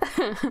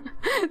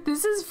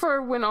 This is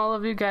for when all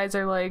of you guys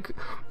are like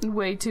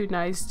way too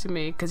nice to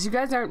me, because you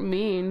guys aren't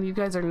mean, you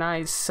guys are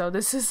nice. So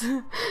this is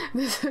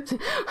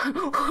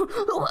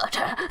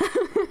water.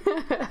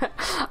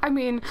 I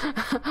mean,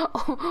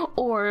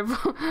 orb.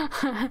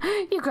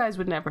 You guys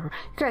would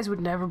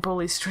never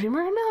bully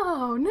streamer.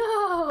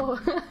 No.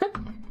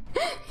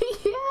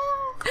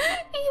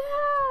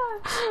 Yeah.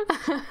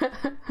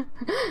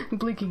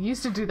 blinking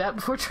used to do that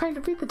before trying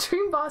to beat the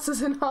dream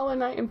bosses in Hollow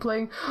Knight and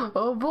playing,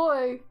 oh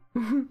boy.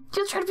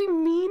 You'll try to be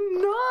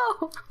mean?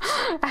 No!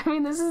 I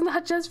mean, this is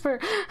not just for...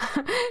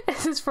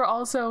 this is for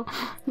also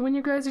when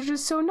you guys are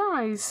just so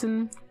nice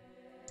and,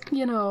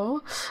 you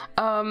know.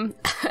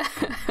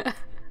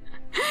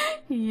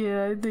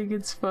 Yeah, I think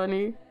it's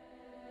funny.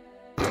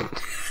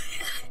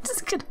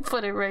 Just gonna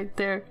put it right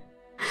there.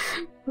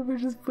 Let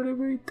me just put it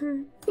right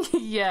there.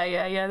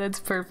 Yeah, that's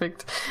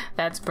perfect.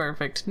 That's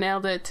perfect.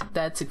 Nailed it.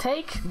 That's a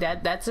take.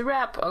 That's a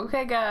wrap.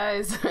 Okay,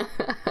 guys.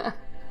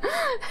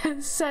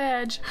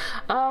 Sag.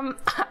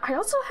 I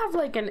also have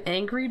like an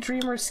angry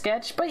dreamer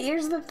sketch, but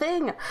here's the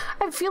thing.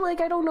 I feel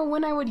like I don't know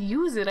when I would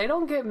use it. I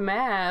don't get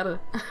mad.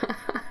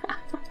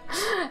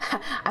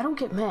 I don't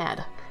get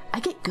mad. I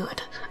get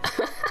good.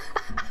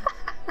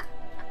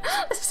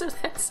 So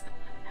that's...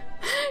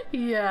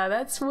 yeah,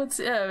 that's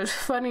what's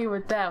funny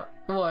with that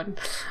one.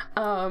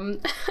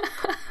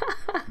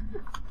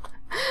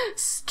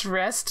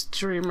 Stressed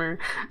dreamer.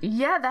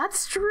 Yeah,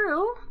 that's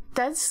true.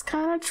 That's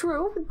kind of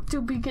true.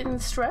 Do be getting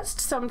stressed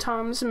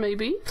sometimes,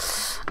 maybe.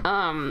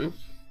 Yeah,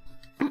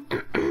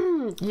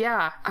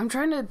 I'm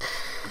trying to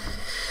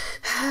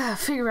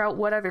figure out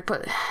what other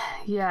put.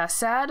 Yeah,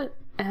 sad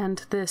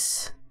and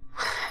this.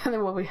 And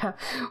then what we have,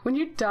 when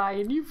you die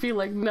and you feel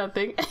like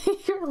nothing,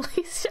 you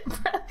release your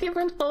breath you've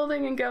been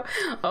holding and go,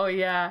 oh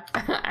yeah,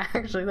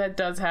 actually that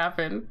does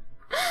happen.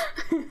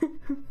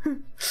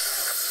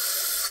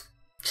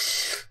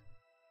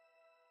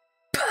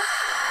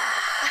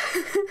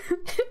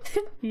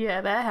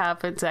 Yeah, that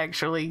happens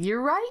actually.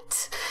 You're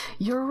right.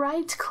 You're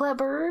right,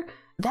 Clever.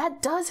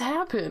 That does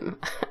happen.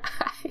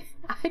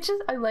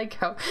 I like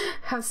how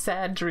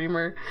sad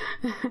dreamer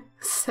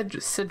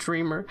sad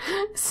dreamer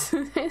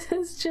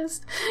is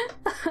just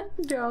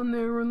down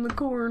there in the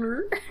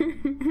corner.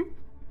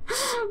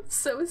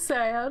 So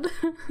sad.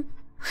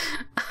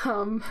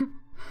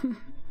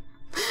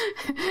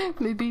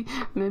 Maybe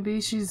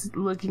she's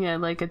looking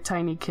at like a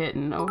tiny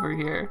kitten over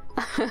here.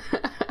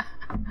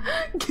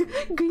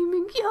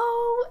 Gaming,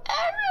 yo,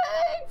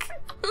 Eric!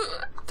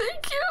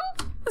 Thank you!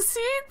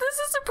 See, this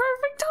is a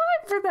perfect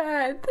time for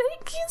that!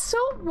 Thank you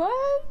so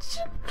much!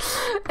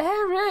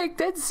 Eric,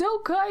 that's so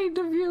kind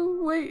of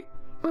you! Wait,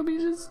 let me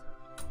just...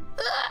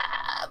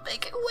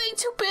 make it way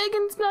too big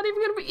and it's not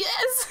even gonna be...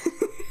 Yes!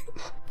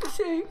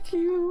 Thank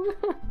you!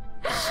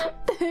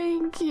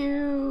 Thank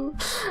you!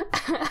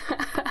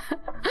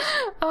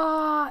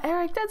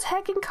 Eric, that's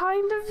heckin'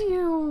 kind of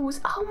you!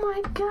 Oh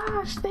my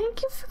gosh,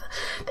 thank you for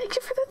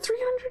the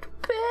 300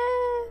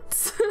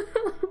 bits!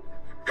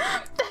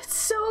 That's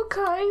so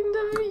kind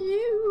of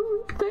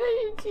you!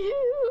 Thank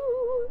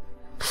you!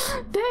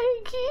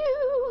 Thank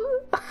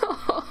you!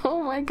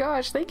 Oh my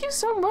gosh, thank you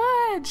so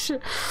much!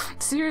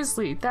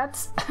 Seriously,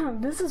 this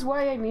is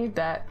why I need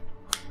that.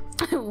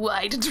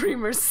 White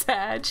Dreamer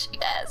Sag,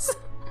 yes!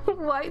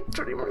 White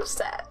Dreamer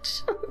Sag.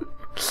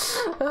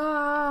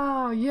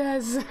 Oh,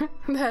 yes.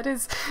 That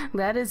is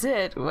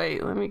it.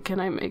 Wait, can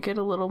I make it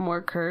a little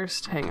more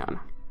cursed? Hang on.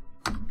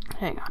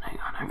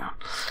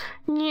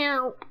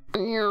 Meow.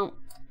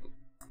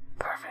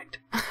 Perfect.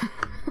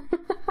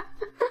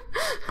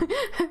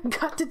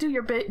 Got to do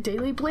your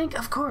daily blink?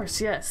 Of course,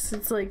 yes.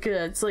 It's like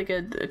a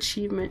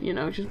achievement, you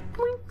know, just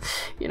blink.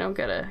 You know,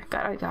 gotta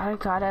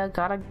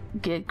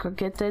get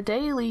the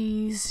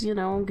dailies, you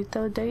know, get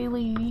the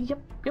daily. Yep.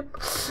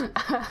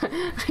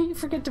 You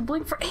forget to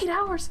blink for 8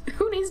 hours.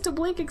 Who needs to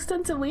blink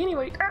extensively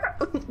anyway?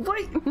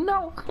 Wait,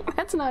 no,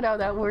 that's not how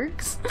that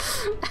works.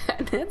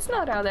 That's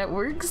not how that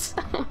works.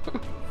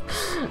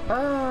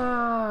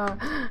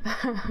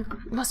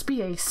 Must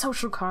be a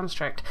social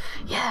construct.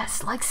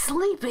 Yes, like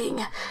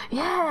sleeping.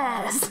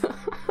 Yes.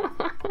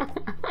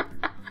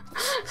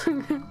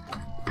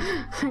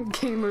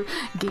 Gamer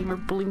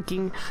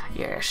blinking.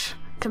 Yes.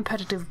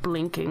 Competitive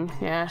blinking.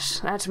 Yes,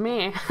 that's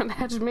me.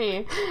 That's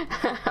me.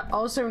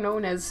 Also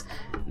known as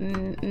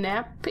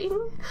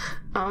napping.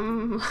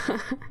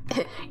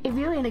 If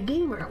you ain't a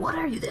gamer, what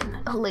are you then?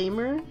 A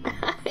lamer?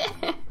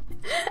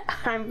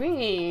 I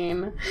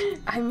mean.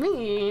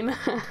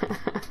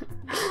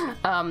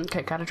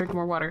 Okay, gotta drink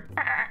more water.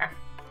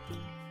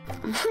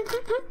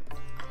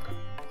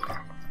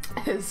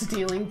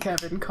 Stealing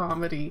Kevin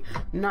comedy.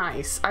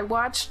 Nice. I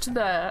watched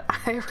the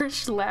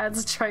Irish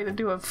lads try to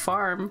do a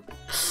farm.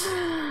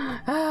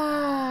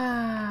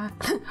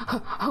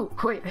 Oh,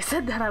 wait, I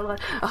said that out loud.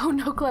 Oh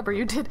no, Clever,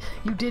 you did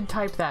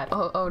type that.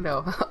 Oh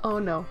no.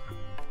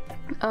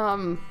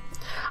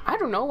 I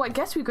don't know, I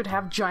guess we could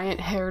have giant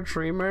hair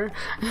dreamer.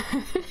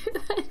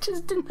 I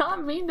just did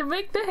not mean to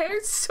make the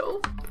hair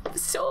so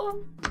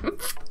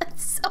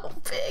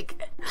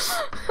big.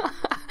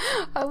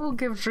 I will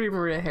give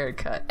Dreamer a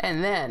haircut,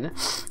 and then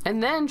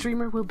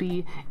Dreamer will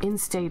be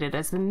instated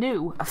as the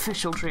new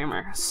official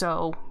Dreamer.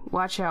 So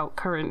watch out,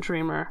 current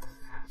Dreamer.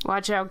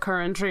 Watch out,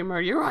 current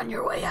Dreamer. You're on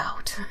your way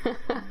out.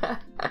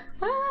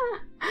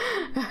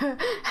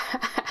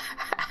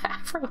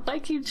 For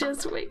like you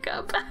just wake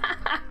up.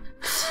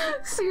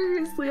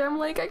 Seriously, I'm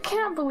like, I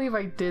can't believe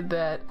I did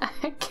that.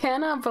 I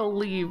cannot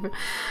believe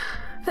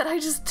that I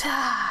just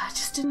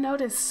didn't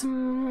notice.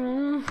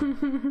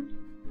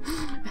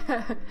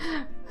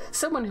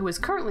 Someone who is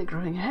currently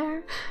growing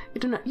hair.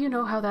 You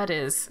know how that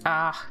is.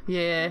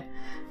 Yeah,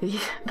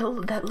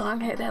 that long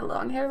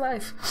hair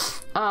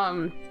life.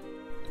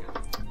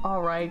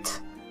 All right.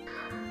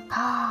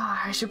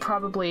 I should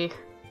probably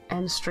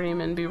end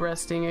stream and be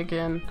resting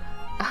again.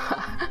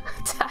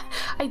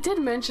 I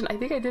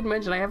think I did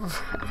mention I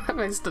have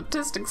my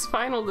statistics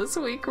final this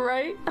week,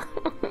 right?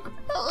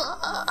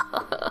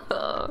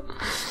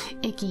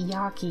 Icky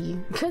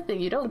yucky. Good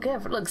thing you don't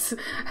get for looks.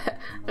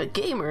 A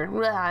gamer.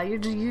 You're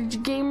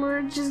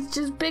gamer,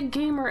 just big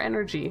gamer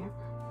energy.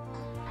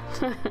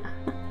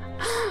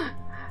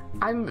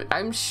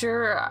 I'm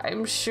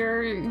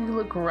sure you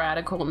look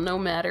radical no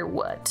matter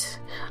what.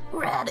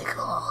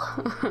 Radical.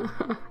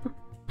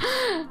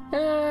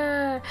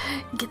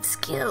 Get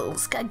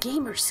skills. Got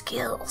gamer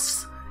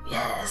skills.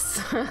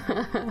 Yes.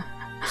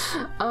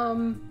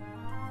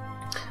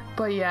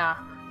 But yeah,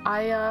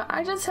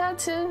 I just had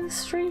to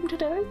stream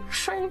today.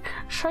 Say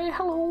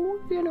hello,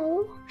 you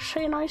know.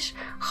 Say a nice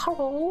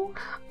hello.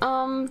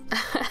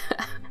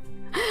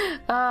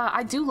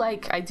 I do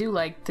like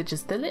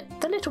the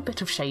little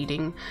bit of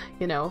shading,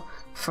 you know,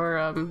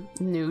 for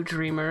New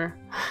Dreamer.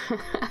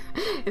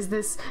 Is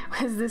this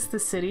the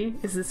city?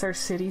 Is this our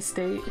city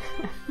state?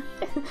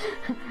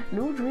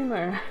 New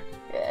Dreamer.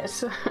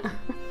 Yes.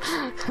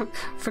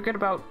 Forget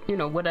about, you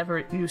know, whatever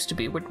it used to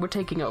be. We're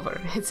taking over.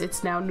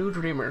 It's now New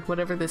Dreamer.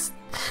 Whatever this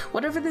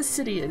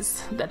city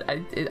is that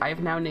I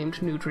have now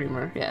named New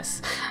Dreamer.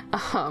 Yes.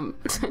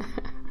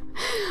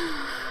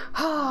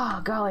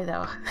 Oh golly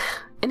though.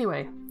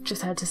 Anyway,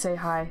 just had to say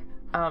hi.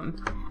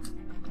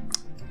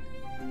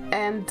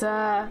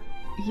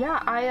 Yeah,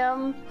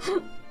 I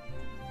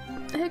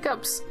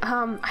hiccups.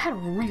 I had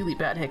really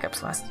bad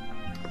hiccups last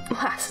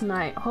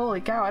night.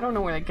 Holy cow, I don't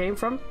know where they came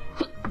from.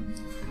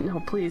 No,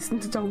 please,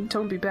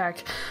 don't be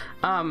back.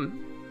 But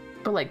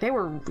like they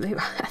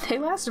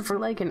lasted for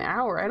like an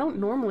hour. I don't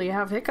normally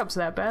have hiccups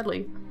that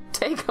badly.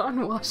 Take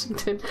on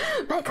Washington.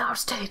 Make our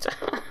state.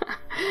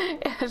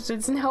 Yes,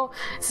 it's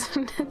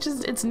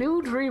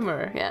New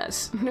Dreamer.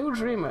 Yes, New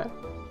Dreamer.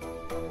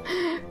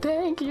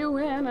 Thank you,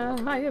 Anna.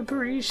 I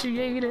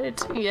appreciate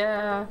it.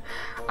 Yeah,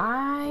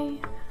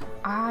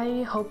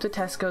 I hope the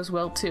test goes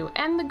well too.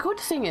 And the good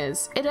thing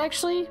is, it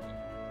actually,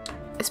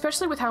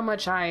 especially with how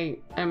much I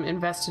am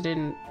invested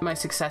in my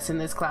success in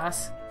this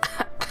class,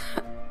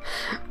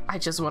 I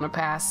just want to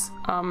pass.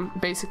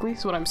 Basically,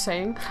 is what I'm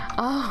saying.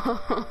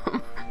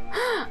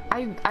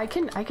 I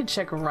can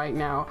check right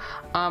now.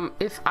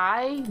 If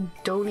I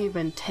don't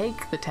even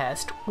take the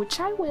test, which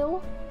I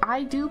will,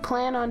 I do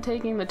plan on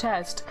taking the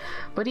test.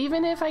 But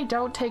even if I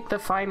don't take the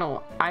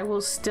final, I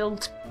will still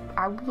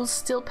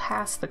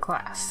pass the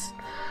class.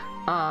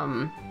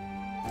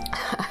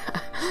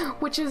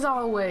 Which is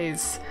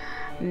always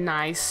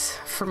nice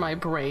for my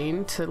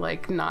brain to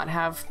like not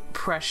have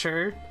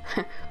pressure.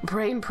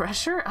 Brain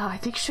pressure? I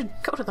think you should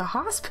go to the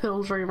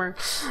hospital, Dreamer.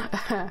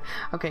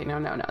 Okay, no,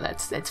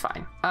 it's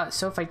fine.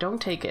 So if I don't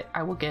take it,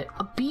 I will get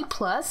a B+.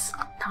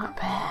 Not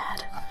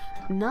bad.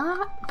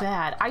 Not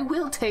bad. I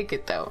will take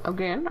it though.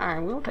 Again, I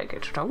will take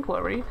it. Don't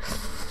worry.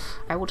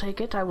 I will take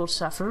it. I will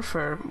suffer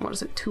for, what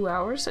is it, 2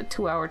 hours? A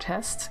 2-hour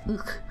test?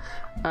 Ugh.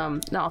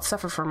 No, I'll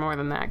suffer for more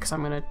than that because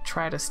I'm gonna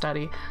try to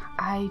study.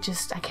 I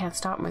can't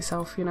stop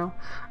myself, you know.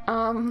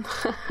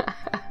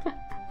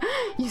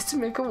 Used to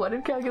make a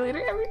what-if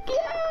calculator every,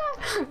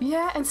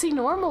 yeah, and see,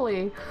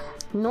 normally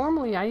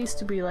I used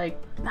to be like,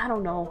 I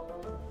don't know,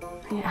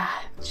 yeah,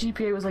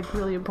 GPA was like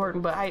really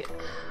important, but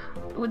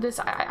with this,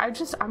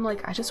 I'm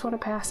like, I just want to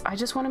pass. I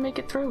just want to make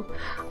it through.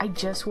 I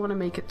just want to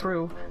make it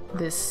through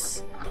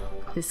this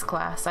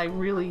class. I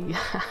really,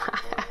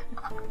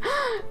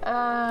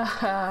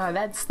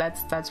 that's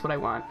what I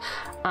want.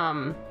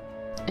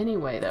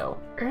 Anyway though,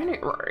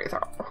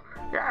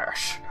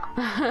 yes.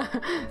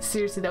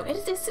 Seriously though,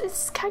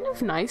 it's kind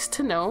of nice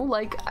to know,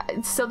 like,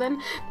 so then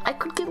I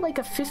could get like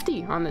a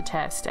 50 on the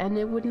test and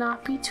it would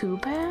not be too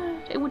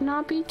bad. It would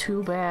not be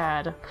too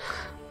bad.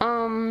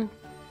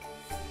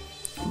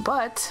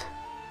 But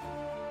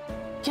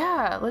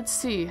yeah, let's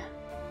see.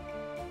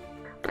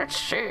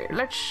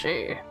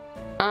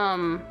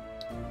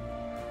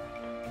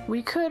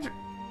 We could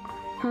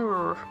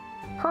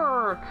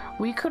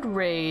we could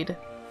raid.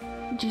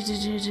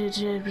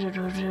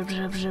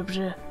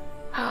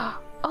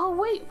 Oh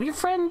wait, your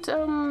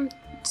friend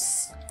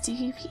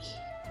Stevie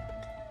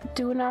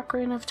do an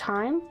Ocarina of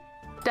Time?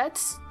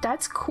 That's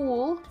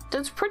cool.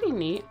 That's pretty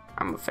neat.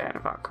 I'm a fan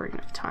of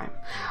Ocarina of Time.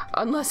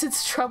 Unless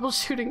it's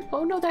troubleshooting.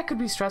 Oh no, that could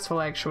be stressful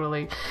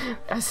actually.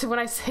 When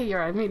I say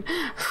you're, I mean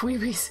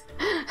weebies.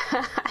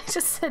 I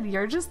just said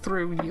you're, just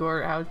threw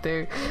your out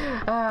there.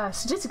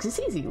 Statistics is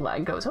easy.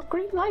 Line goes up,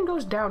 green line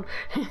goes down.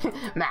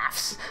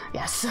 Maths.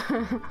 Yes.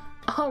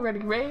 Already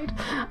raid.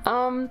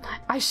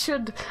 I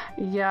should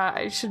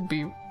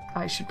be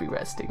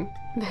resting.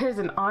 There's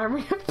an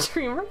army of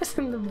dreamers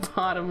in the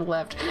bottom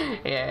left.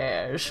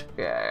 Yes.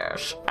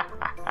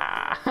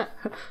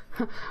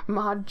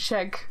 Mod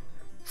check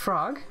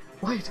frog.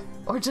 Wait,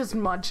 or just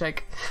mod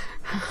check.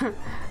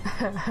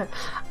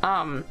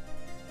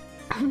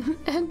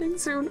 Ending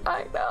soon.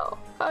 I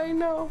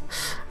know.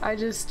 I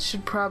just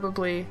should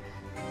probably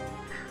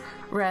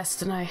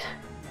rest and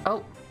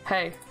oh,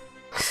 hey.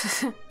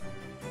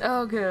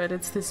 Oh good,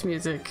 it's this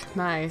music.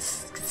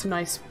 Nice. Get some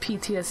nice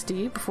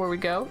PTSD before we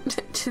go.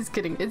 Just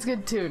kidding, it's a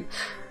good tune.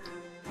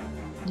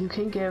 You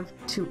can give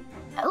to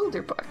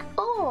Elderbuck.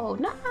 Oh,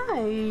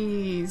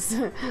 nice!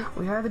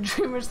 We are the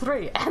Dreamers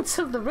 3.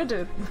 Answer the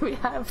riddle we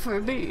have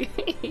for me.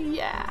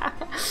 Yeah.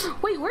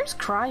 Wait, where's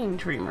Crying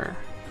Dreamer?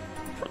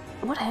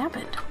 What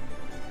happened?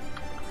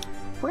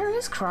 Where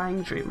is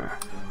Crying Dreamer?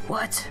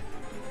 What?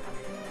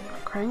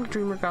 Crying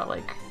Dreamer got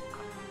like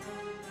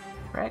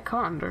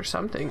retconned or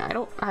something. I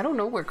don't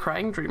know where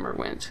Crying Dreamer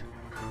went.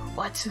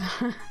 What?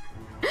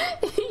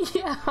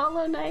 Yeah,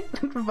 Hollow Knight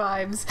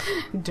vibes.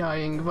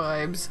 Dying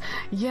vibes.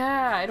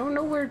 Yeah, I don't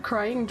know where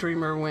Crying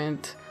Dreamer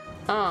went.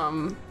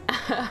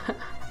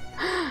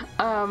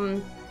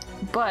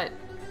 But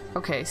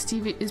okay,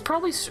 Stevie, it'd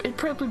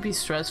probably be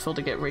stressful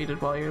to get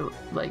raided while you're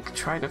like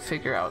trying to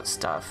figure out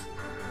stuff.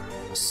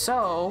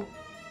 So,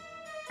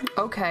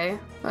 okay,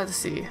 let's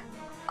see.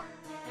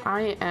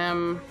 I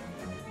am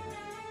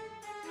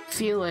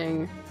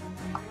feeling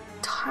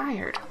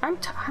tired. I'm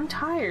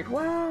tired.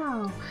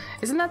 Wow.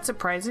 Isn't that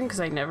surprising? Because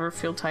I never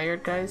feel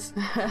tired, guys.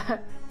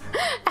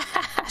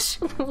 Ash,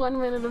 1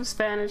 minute of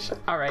Spanish.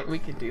 Alright, we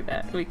can do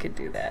that. We can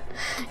do that.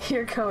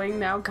 You're going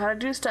now. Gotta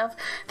do stuff.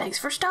 Thanks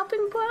for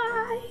stopping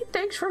by.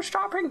 Thanks for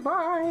stopping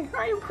by.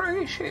 I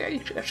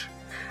appreciate it.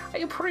 I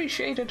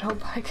appreciate it.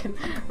 Hope I can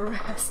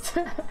rest.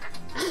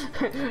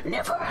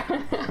 Never.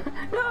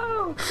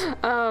 No.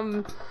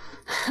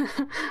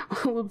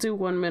 We'll do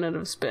 1 minute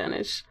of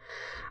Spanish.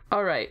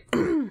 Alright.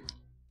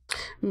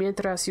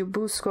 Mientras yo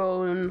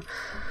busco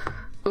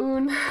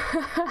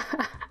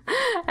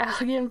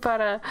alguien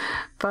para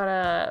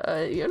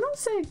yo no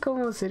sé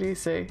cómo se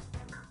dice.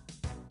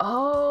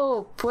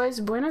 Oh,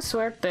 pues buena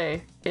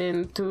suerte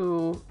en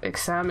tu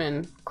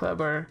examen,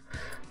 Clever.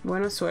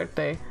 Buena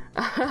suerte.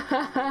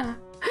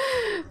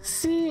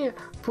 Sí,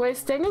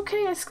 pues tengo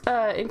que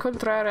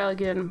encontrar a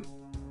alguien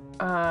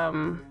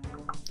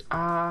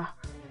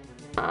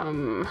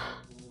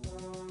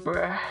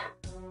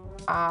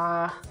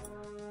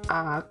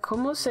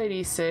 ¿cómo se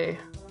dice?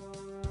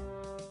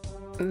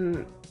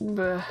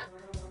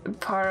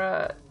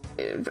 Para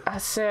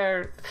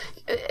hacer.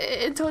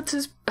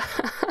 Entonces,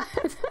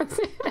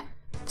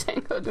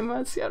 tengo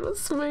demasiado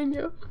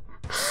sueño.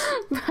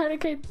 Para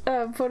que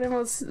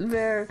podemos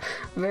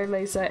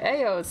verles a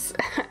ellos.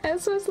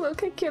 Eso es lo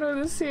que quiero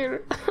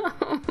decir.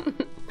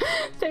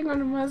 Tengo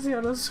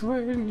demasiado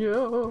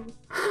sueño.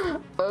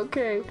 Ok.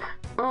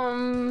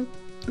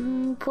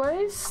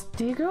 Pues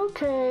digo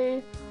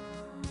que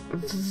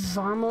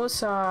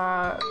vamos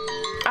a...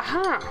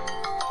 Aha!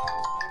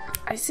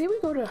 I see we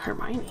go to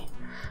Hermione.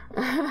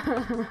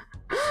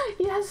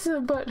 Yes,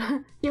 but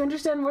you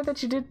understand more than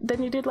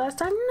you did last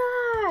time?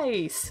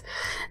 Nice!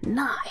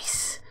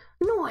 Nice!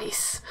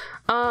 Nice!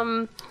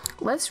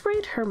 Let's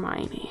raid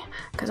Hermione.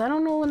 Because I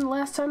don't know when the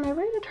last time I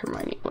raided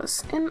Hermione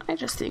was. And I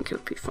just think it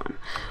would be fun.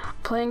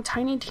 Playing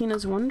Tiny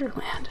Tina's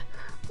Wonderland.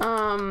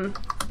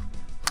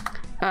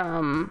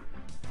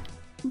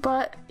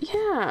 But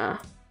yeah.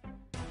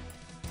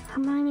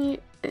 Hermione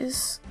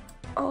is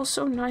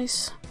also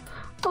nice.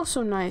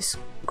 Also nice,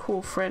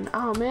 cool friend.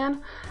 Oh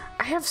man,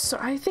 I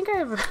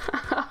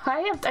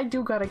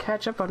do gotta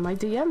catch up on my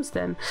DMs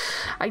then.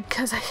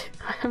 Cause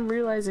I'm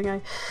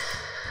realizing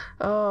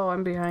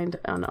I'm behind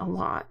on a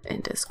lot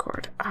in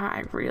Discord.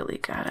 I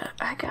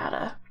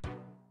gotta.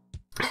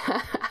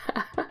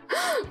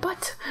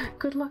 But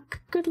good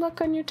luck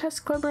on your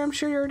test, Clever. I'm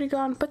sure you're already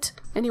gone. But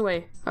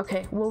anyway,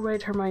 okay, we'll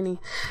raid Hermione.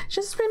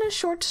 Just been a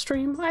short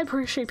stream. I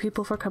appreciate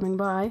people for coming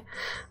by.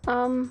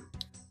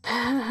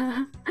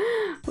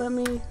 Let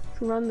me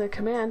run the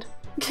command.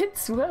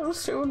 Get well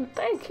soon.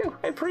 Thank you.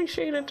 I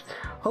appreciate it.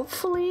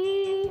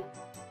 Hopefully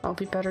I'll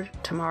be better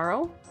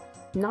tomorrow.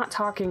 Not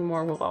talking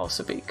more will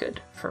also be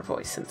good for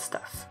voice and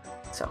stuff.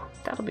 So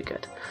that'll be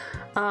good.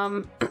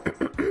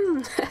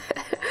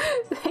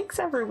 Thanks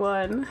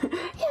everyone.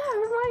 Yeah,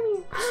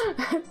 Hermione.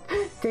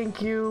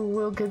 Thank you.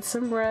 We'll get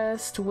some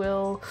rest.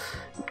 We'll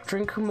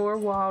drink more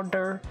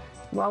water.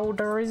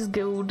 Water is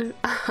good.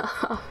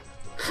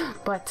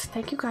 But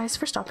thank you guys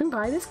for stopping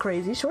by this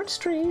crazy short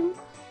stream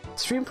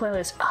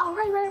playlist. Oh,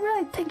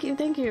 right. Thank you.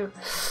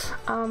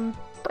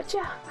 But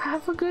yeah,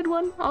 have a good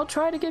one. I'll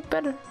try to get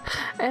better.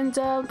 And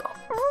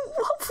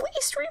hopefully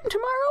stream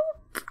tomorrow.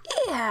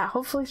 Yeah,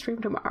 hopefully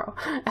stream tomorrow.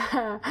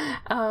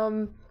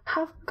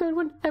 Have a good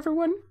one,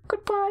 everyone.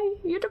 Goodbye.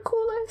 You're the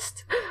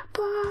coolest.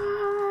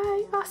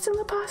 Bye. Hasta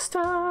la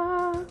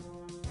pasta.